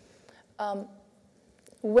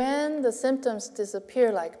 When the symptoms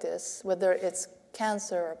disappear like this, whether it's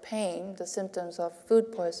cancer or pain, the symptoms of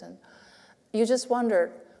food poison, you just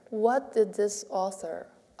wonder, what did this author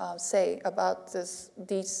say about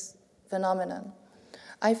these phenomenon?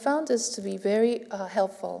 I found this to be very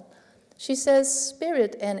helpful. She says,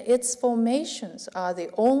 spirit and its formations are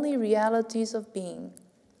the only realities of being.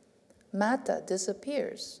 Matter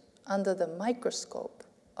disappears under the microscope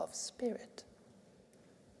of spirit.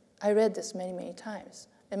 I read this many, many times.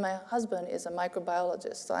 And my husband is a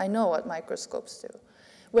microbiologist, so I know what microscopes do.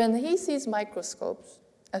 When he sees microscopes,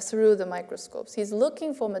 through the microscopes, he's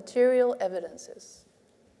looking for material evidences.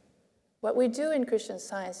 What we do in Christian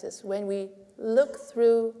Science is when we look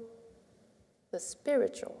through the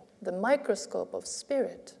spiritual, the microscope of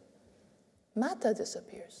spirit, matter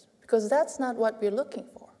disappears, because that's not what we're looking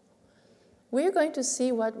for. We're going to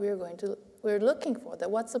see what we're looking for,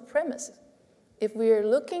 what's the premise. If we're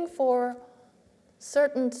looking for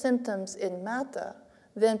certain symptoms in matter,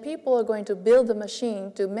 then people are going to build a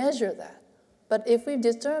machine to measure that. But if we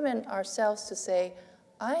determine ourselves to say,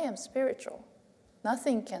 I am spiritual,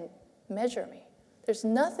 nothing can measure me. There's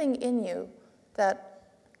nothing in you that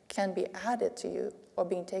can be added to you or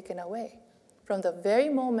being taken away. From the very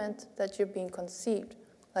moment that you're being conceived,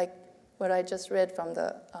 like what I just read from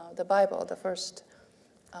the Bible, the first,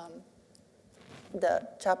 the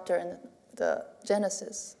chapter in the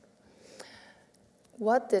Genesis.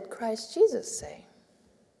 What did Christ Jesus say?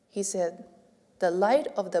 He said, the light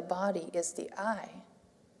of the body is the eye.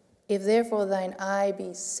 If therefore thine eye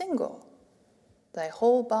be single, thy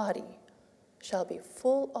whole body shall be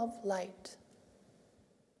full of light.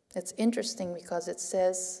 It's interesting because it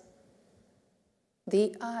says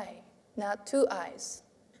the eye, not two eyes.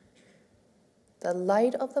 The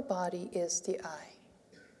light of the body is the eye.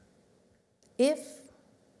 If,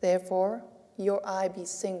 therefore, your eye be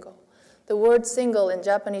single. The word single in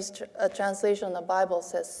Japanese translation of the Bible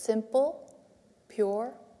says simple,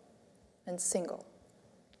 pure, and single.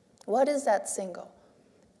 What is that single?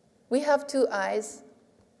 We have two eyes.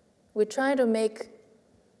 We try to make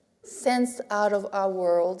sense out of our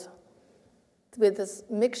world with this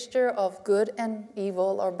mixture of good and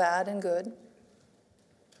evil, or bad and good,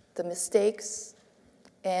 the mistakes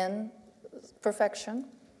and perfection.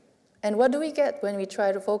 And what do we get when we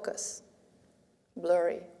try to focus?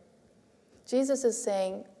 Blurry. Jesus is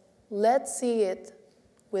saying, let's see it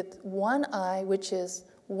with one eye, which is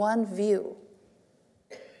one view,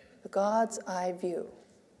 God's eye view.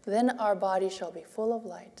 Then our body shall be full of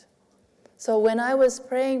light. So when I was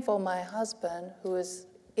praying for my husband, who is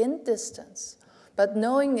in distance, but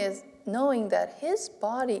knowing that his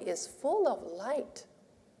body is full of light,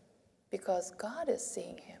 because God is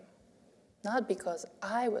seeing him, not because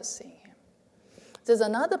I was seeing him. There's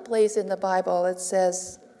another place in the Bible it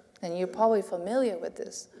says, and you're probably familiar with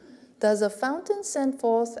this, does a fountain send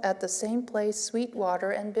forth at the same place sweet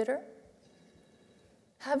water and bitter?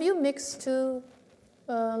 Have you mixed two,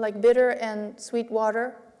 like bitter and sweet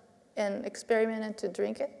water and experimented to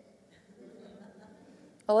drink it?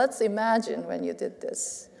 Well, let's imagine when you did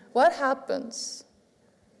this. What happens?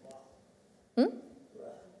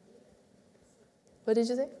 What did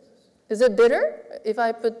you say? Is it bitter? If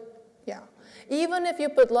I put, yeah. Even if you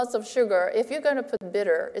put lots of sugar, if you're going to put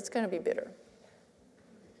bitter, it's going to be bitter.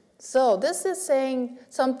 So this is saying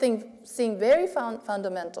something seemed very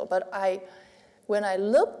fundamental, but when I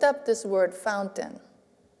looked up this word fountain,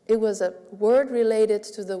 it was a word related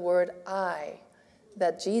to the word eye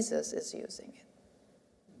that Jesus is using it.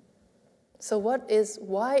 So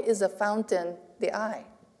why is a fountain the eye?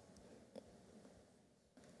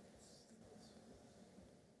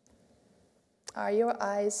 Are your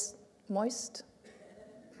eyes moist?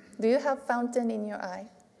 Do you have fountain in your eye?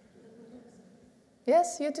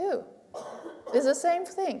 Yes, you do. It's the same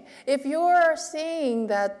thing. If you're seeing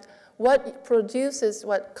that what produces,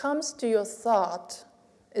 what comes to your thought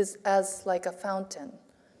is as like a fountain,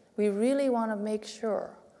 we really want to make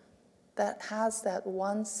sure that has that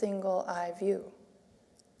one single eye view.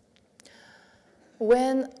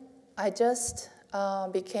 When I just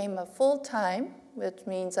became a full-time, which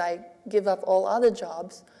means I give up all other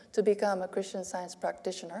jobs to become a Christian Science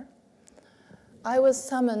practitioner, I was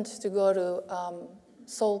summoned to go to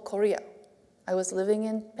Seoul, Korea. I was living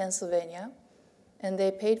in Pennsylvania, and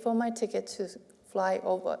they paid for my ticket to fly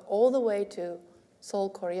over all the way to Seoul,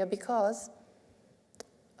 Korea, because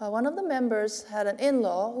one of the members had an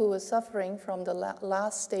in-law who was suffering from the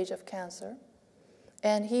last stage of cancer,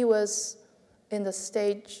 and he was in the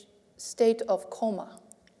state of coma.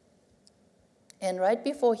 And right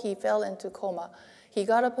before he fell into coma, he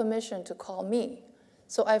got a permission to call me.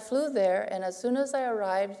 So I flew there, and as soon as I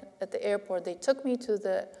arrived at the airport, they took me to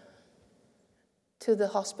the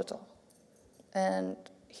hospital. And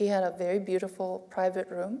he had a very beautiful private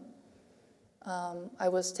room. I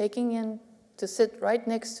was taken in to sit right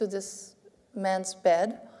next to this man's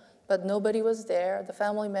bed, but nobody was there. The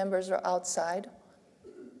family members were outside.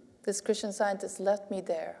 This Christian Scientist left me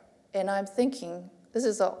there. And I'm thinking, this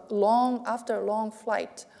is after a long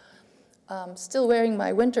flight, still wearing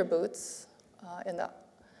my winter boots,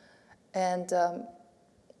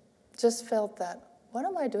 just felt that, what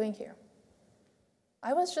am I doing here?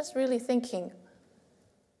 I was just really thinking,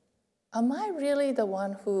 am I really the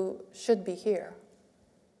one who should be here?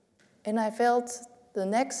 And I felt the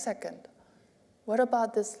next second, what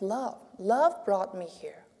about this love? Love brought me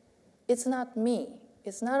here. It's not me.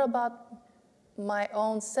 It's not about my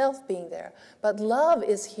own self being there, but love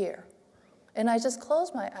is here. And I just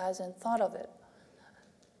closed my eyes and thought of it.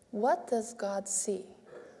 What does God see?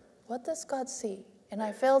 What does God see? And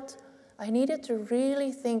I felt I needed to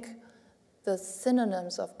really think the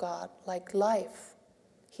synonyms of God, like life.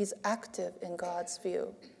 He's active in God's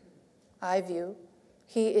view, eye view.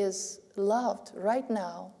 He is loved right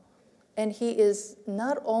now, and he is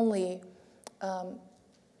not only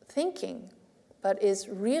thinking, but is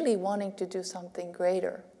really wanting to do something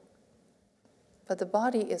greater. But the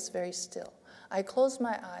body is very still. I closed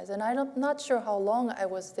my eyes, and I'm not sure how long I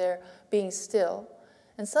was there being still,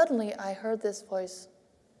 and suddenly I heard this voice,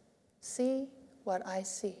 "See what I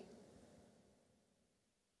see."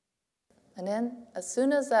 And then, as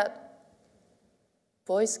soon as that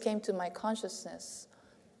voice came to my consciousness,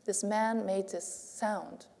 this man made this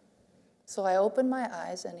sound. So I opened my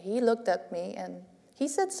eyes, and he looked at me, and he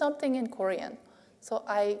said something in Korean. So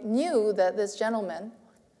I knew that this gentleman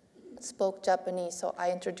spoke Japanese, so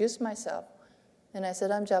I introduced myself. And I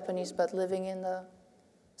said, I'm Japanese, but living in the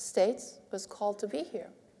States, was called to be here.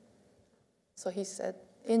 So he said,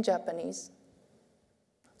 in Japanese,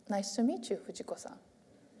 nice to meet you, Fujiko-san.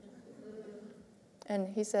 And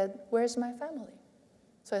he said, where's my family?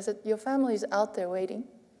 So I said, your family is out there waiting.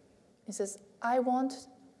 He says, I want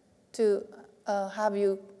to have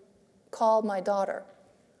you call my daughter.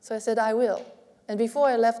 So I said, I will. And before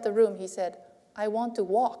I left the room, he said, I want to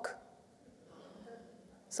walk.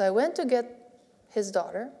 So I went to get his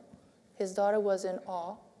daughter. His daughter was in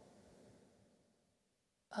awe,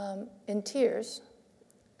 in tears.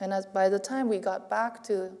 And by the time we got back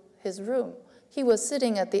to his room, he was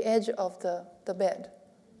sitting at the edge of the bed,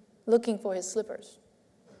 looking for his slippers.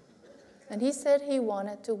 And he said he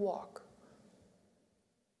wanted to walk.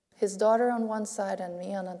 His daughter on one side and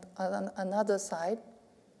me on another side.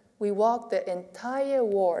 We walked the entire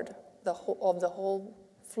ward of the whole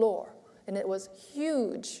floor. And it was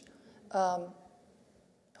huge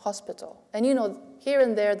hospital. And you know, here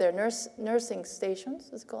and there are nursing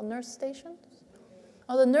stations. It's called nurse stations.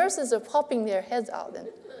 Oh, the nurses are popping their heads out and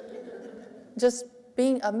just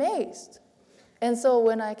being amazed. And so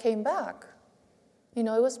when I came back, you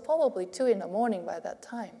know, it was probably 2 a.m. by that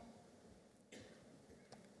time.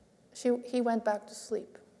 He went back to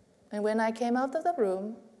sleep. And when I came out of the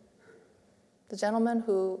room, the gentleman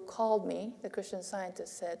who called me, the Christian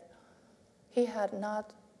Scientist, said he had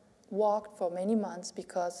not walked for many months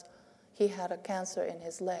because he had a cancer in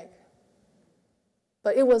his leg.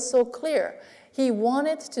 But it was so clear. He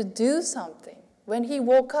wanted to do something. When he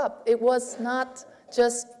woke up, it was not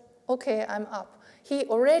just, okay, I'm up. He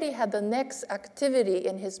already had the next activity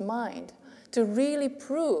in his mind to really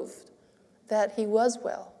prove that he was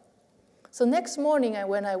well. So next morning,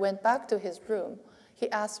 when I went back to his room, he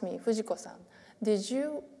asked me, Fujiko-san, did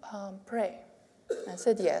you pray? I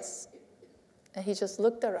said, yes. And he just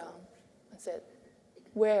looked around and said,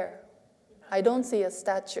 where? I don't see a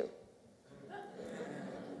statue.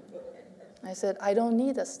 I said, I don't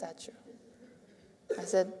need a statue. I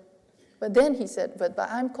said, but then he said, but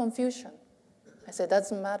I'm Confucian. I said,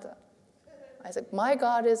 doesn't matter. I said, my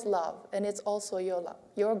God is love, and it's also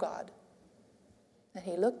your God. And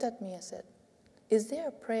he looked at me and said, is there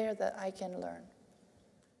a prayer that I can learn?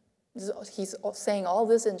 He's saying all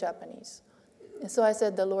this in Japanese. And so I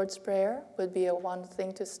said the Lord's Prayer would be one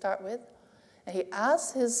thing to start with. And he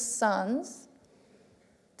asked his sons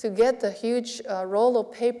to get the huge roll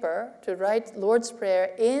of paper to write Lord's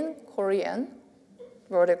Prayer in Korean,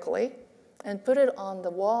 vertically, and put it on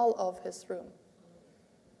the wall of his room.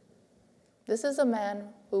 This is a man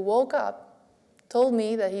who woke up, told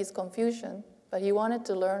me that he's Confucian, but he wanted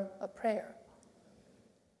to learn a prayer.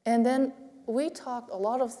 And then we talked a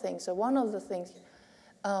lot of things. So one of the things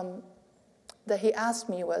that he asked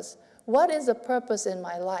me was, what is the purpose in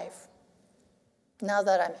my life now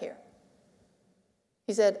that I'm here?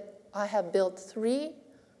 He said, I have built 3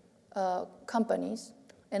 companies,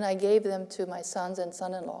 and I gave them to my sons and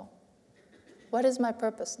son-in-law. What is my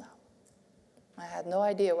purpose now? I had no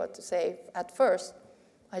idea what to say at first.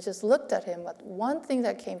 I just looked at him, but one thing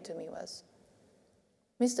that came to me was,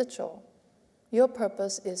 Mr. Cho, your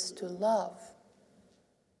purpose is to love.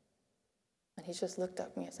 And he just looked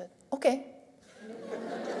at me and said, okay.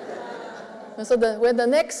 And so when the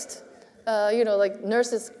next,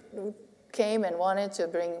 nurses came and wanted to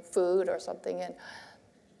bring food or something, and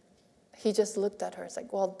he just looked at her and said,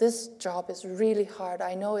 well, this job is really hard.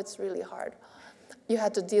 I know it's really hard. You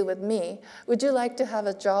had to deal with me. Would you like to have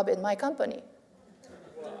a job in my company?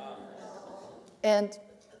 And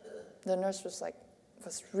the nurse was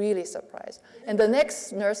really surprised. And the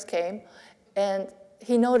next nurse came, and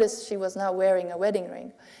he noticed she was not wearing a wedding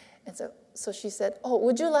ring. And so she said, oh,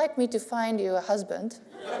 would you like me to find you a husband?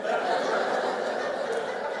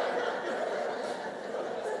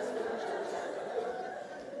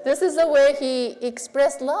 This is the way he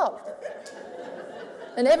expressed love.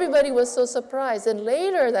 And everybody was so surprised. And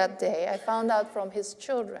later that day, I found out from his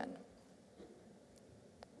children,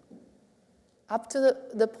 up to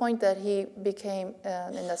the point that he became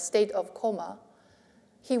in a state of coma,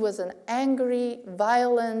 he was an angry,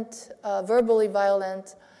 violent, verbally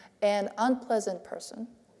violent, and unpleasant person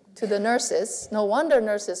to the nurses. No wonder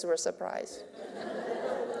nurses were surprised.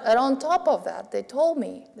 And on top of that, they told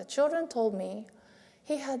me, the children told me,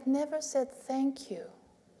 he had never said thank you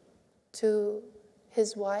to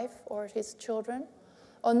his wife or his children,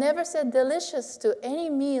 or never said delicious to any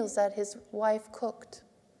meals that his wife cooked.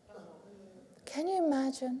 Can you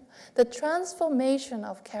imagine the transformation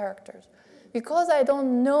of characters? Because I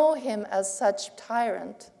don't know him as such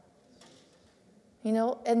tyrant,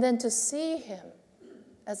 and then to see him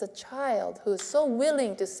as a child who is so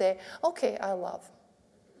willing to say, okay, I love.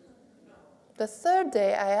 The third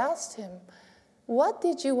day, I asked him, what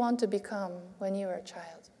did you want to become when you were a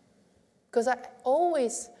child? Because I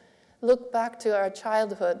always look back to our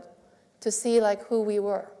childhood to see like who we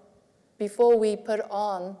were before we put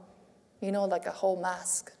on, like a whole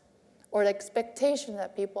mask, or the expectation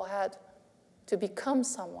that people had to become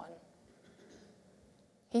someone.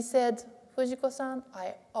 He said, Fujiko-san,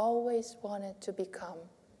 I always wanted to become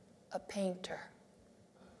a painter,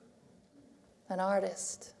 an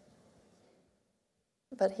artist.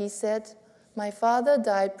 But he said, my father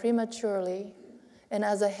died prematurely, and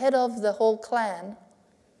as a head of the whole clan,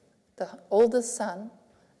 the oldest son,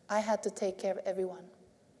 I had to take care of everyone.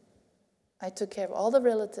 I took care of all the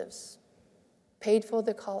relatives, paid for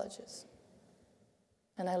the colleges.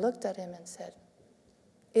 And I looked at him and said,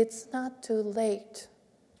 it's not too late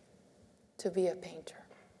to be a painter.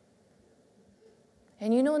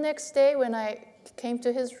 And next day when I came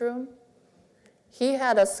to his room, he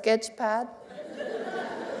had a sketch pad.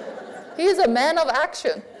 He's a man of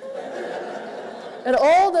action. And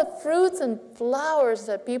all the fruits and flowers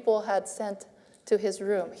that people had sent to his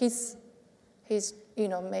room, he's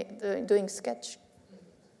doing sketch.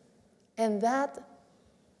 And that,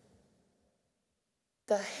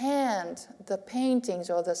 the paintings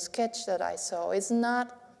or the sketch that I saw is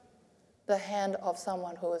not the hand of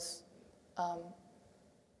someone who is,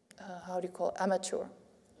 amateur.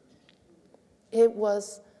 It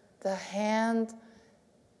was the hand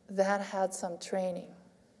that had some training.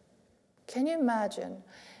 Can you imagine?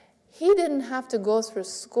 He didn't have to go through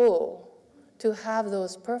school to have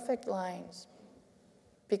those perfect lines,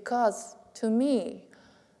 because to me,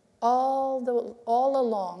 all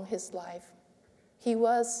along his life, he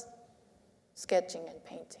was sketching and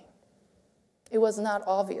painting. It was not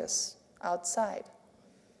obvious outside.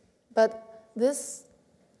 But this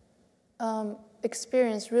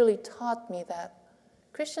experience really taught me that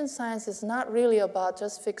Christian Science is not really about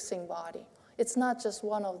just fixing body. It's not just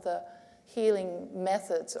one of the healing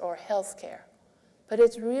methods or healthcare, but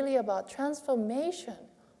it's really about transformation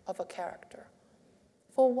of a character.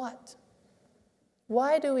 For what?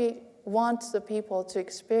 Why do we want the people to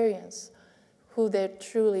experience who they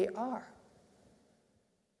truly are?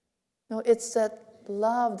 It's that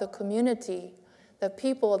love, the community, the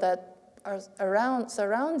people that are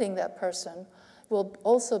surrounding that person will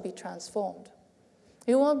also be transformed.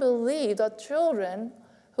 You won't believe that children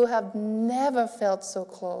who have never felt so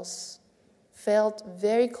close, felt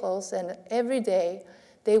very close, and every day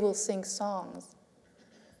they will sing songs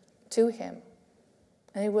to him.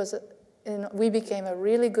 And we became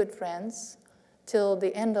really good friends till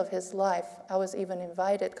the end of his life. I was even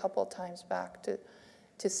invited a couple times back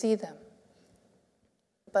to see them.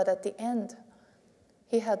 But at the end,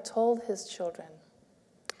 he had told his children,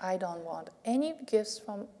 I don't want any gifts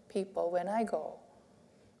from people when I go.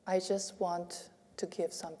 I just want to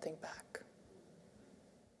give something back.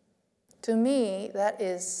 To me, that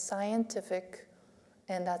is scientific,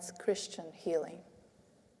 and that's Christian healing.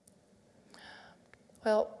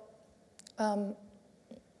 Well,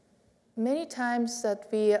 many times that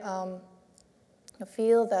we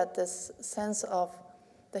feel that this sense of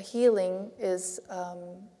the healing is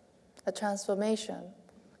a transformation.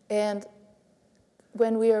 And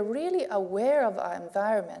when we are really aware of our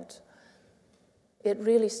environment, it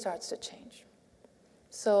really starts to change.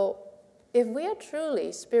 So if we are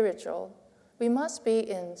truly spiritual, we must be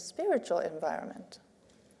in spiritual environment.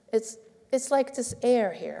 It's like this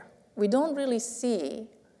air here. We don't really see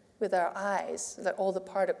with our eyes all the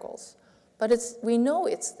particles, but we know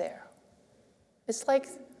it's there. It's like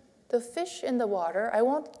the fish in the water. I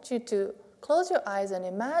want you to close your eyes and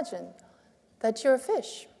imagine that you're a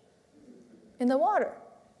fish in the water,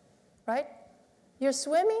 right? You're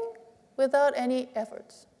swimming without any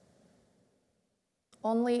efforts.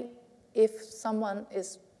 Only if someone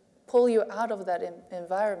pull you out of that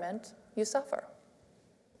environment, you suffer.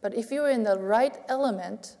 But if you're in the right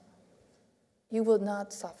element, you will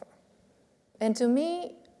not suffer. And to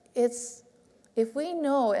me, it's if we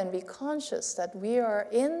know and be conscious that we are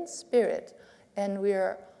in spirit and we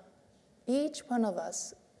are, each one of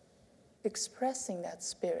us, expressing that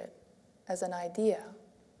spirit as an idea,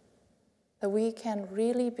 that we can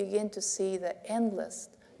really begin to see the endless,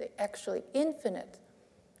 the actually infinite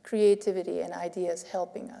creativity and ideas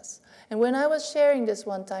helping us. And when I was sharing this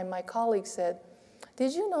one time, my colleague said,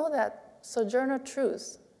 did you know that Sojourner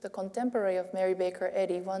Truth, the contemporary of Mary Baker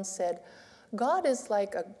Eddy, once said, God is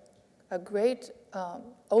like a great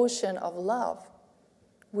ocean of love.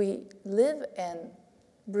 We live and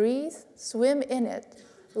breathe, swim in it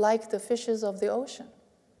like the fishes of the ocean.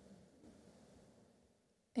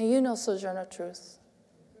 And you know Sojourner Truth.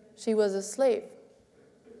 She was a slave.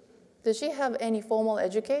 Did she have any formal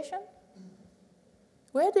education?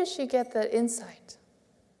 Where did she get that insight?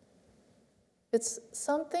 It's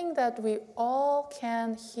something that we all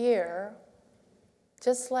can hear,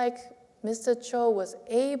 just like Mr. Cho was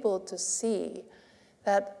able to see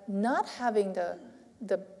that not having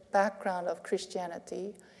the background of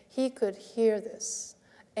Christianity, he could hear this.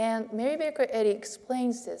 And Mary Baker Eddy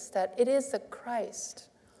explains this, that it is the Christ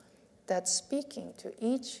that's speaking to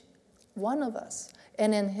each one of us.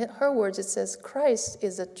 And in her words, it says, Christ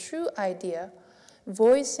is a true idea,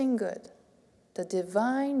 voicing good, the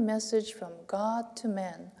divine message from God to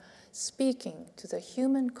man, speaking to the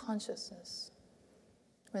human consciousness.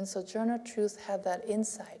 When Sojourner Truth had that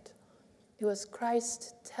insight, it was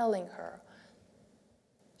Christ telling her.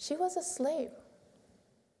 She was a slave,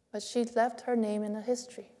 but she left her name in the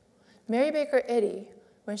history. Mary Baker Eddy,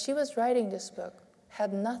 when she was writing this book,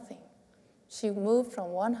 had nothing. She moved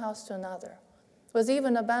from one house to another, was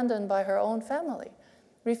even abandoned by her own family,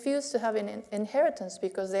 refused to have an inheritance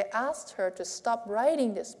because they asked her to stop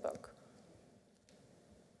writing this book.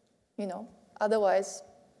 Otherwise,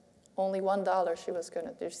 only $1 she was going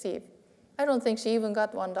to receive. I don't think she even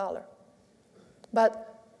got $1.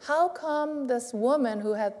 But how come this woman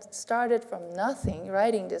who had started from nothing,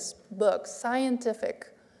 writing this book, scientific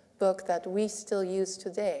book that we still use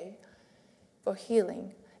today for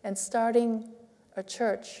healing, and starting a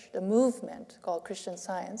church, the movement called Christian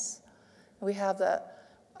Science, we have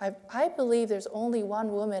I believe there's only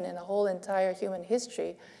one woman in the whole entire human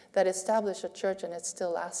history that established a church and it's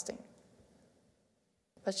still lasting.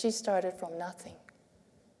 But she started from nothing.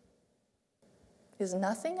 Is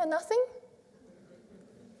nothing a nothing?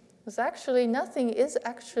 Because actually, nothing is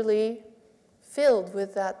actually filled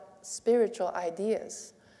with that spiritual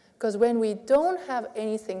ideas. Because when we don't have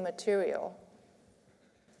anything material,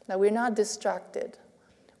 now we're not distracted.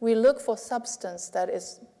 We look for substance that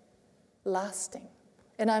is lasting.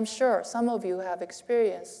 And I'm sure some of you have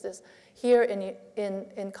experienced this. Here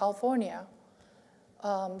in California,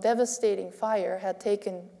 devastating fire had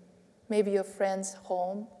taken maybe your friends'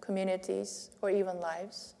 home, communities, or even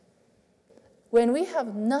lives. When we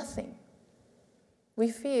have nothing, we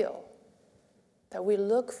feel that we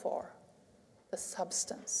look for the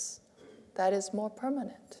substance that is more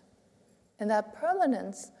permanent. And that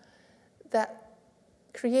permanence, that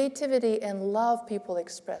creativity and love people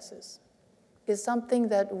expresses, is something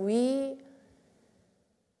that we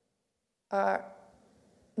are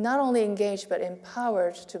not only engaged but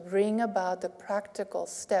empowered to bring about the practical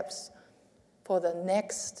steps for the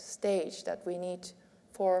next stage that we need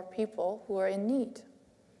for people who are in need.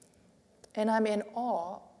 And I'm in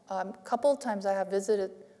awe. A couple of times I have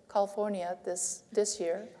visited California this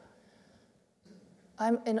year.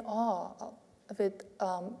 I'm in awe of it,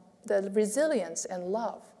 the resilience and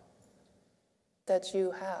love that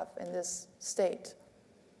you have in this state,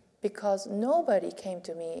 because nobody came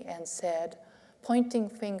to me and said, pointing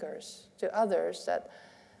fingers to others that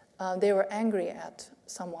they were angry at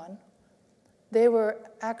someone. They were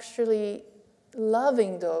actually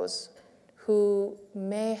loving those who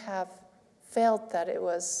may have felt that it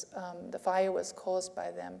was the fire was caused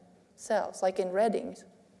by themselves, like in Reading,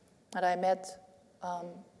 that I met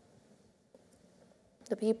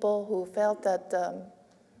the people who felt that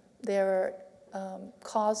they were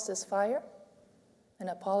caused this fire and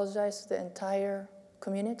apologized to the entire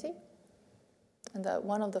community. And that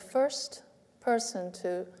one of the first person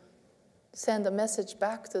to send a message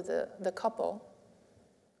back to the couple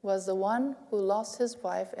was the one who lost his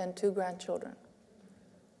wife and 2 grandchildren.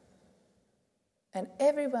 And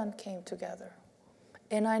everyone came together.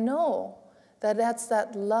 And I know that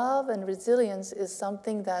that love and resilience is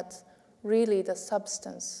something that's really the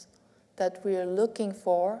substance that we are looking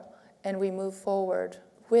for and we move forward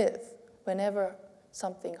with whenever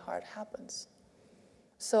something hard happens.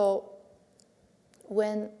 So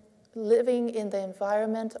when living in the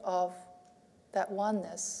environment of that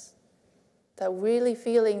oneness, that really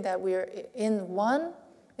feeling that we're in one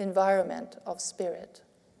environment of spirit,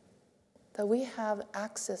 that we have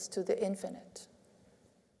access to the infinite.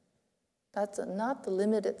 That's not the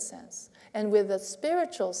limited sense. And with the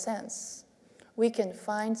spiritual sense, we can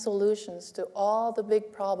find solutions to all the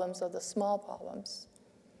big problems of the small problems.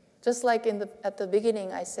 Just like at the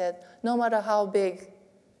beginning I said, no matter how big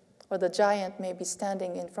or the giant may be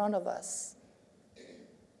standing in front of us,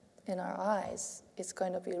 in our eyes, it's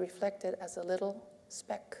going to be reflected as a little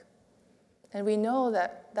speck. And we know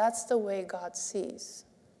that that's the way God sees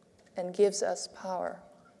and gives us power,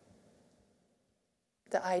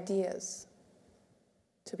 the ideas,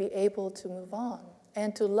 to be able to move on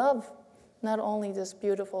and to love not only this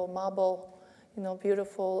beautiful marble,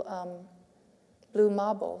 beautiful blue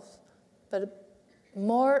marbles, but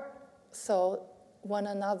more so one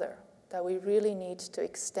another, that we really need to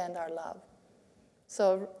extend our love.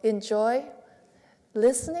 So enjoy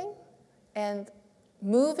listening and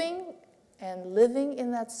moving and living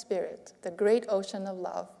in that spirit, the great ocean of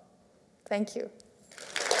love. Thank you.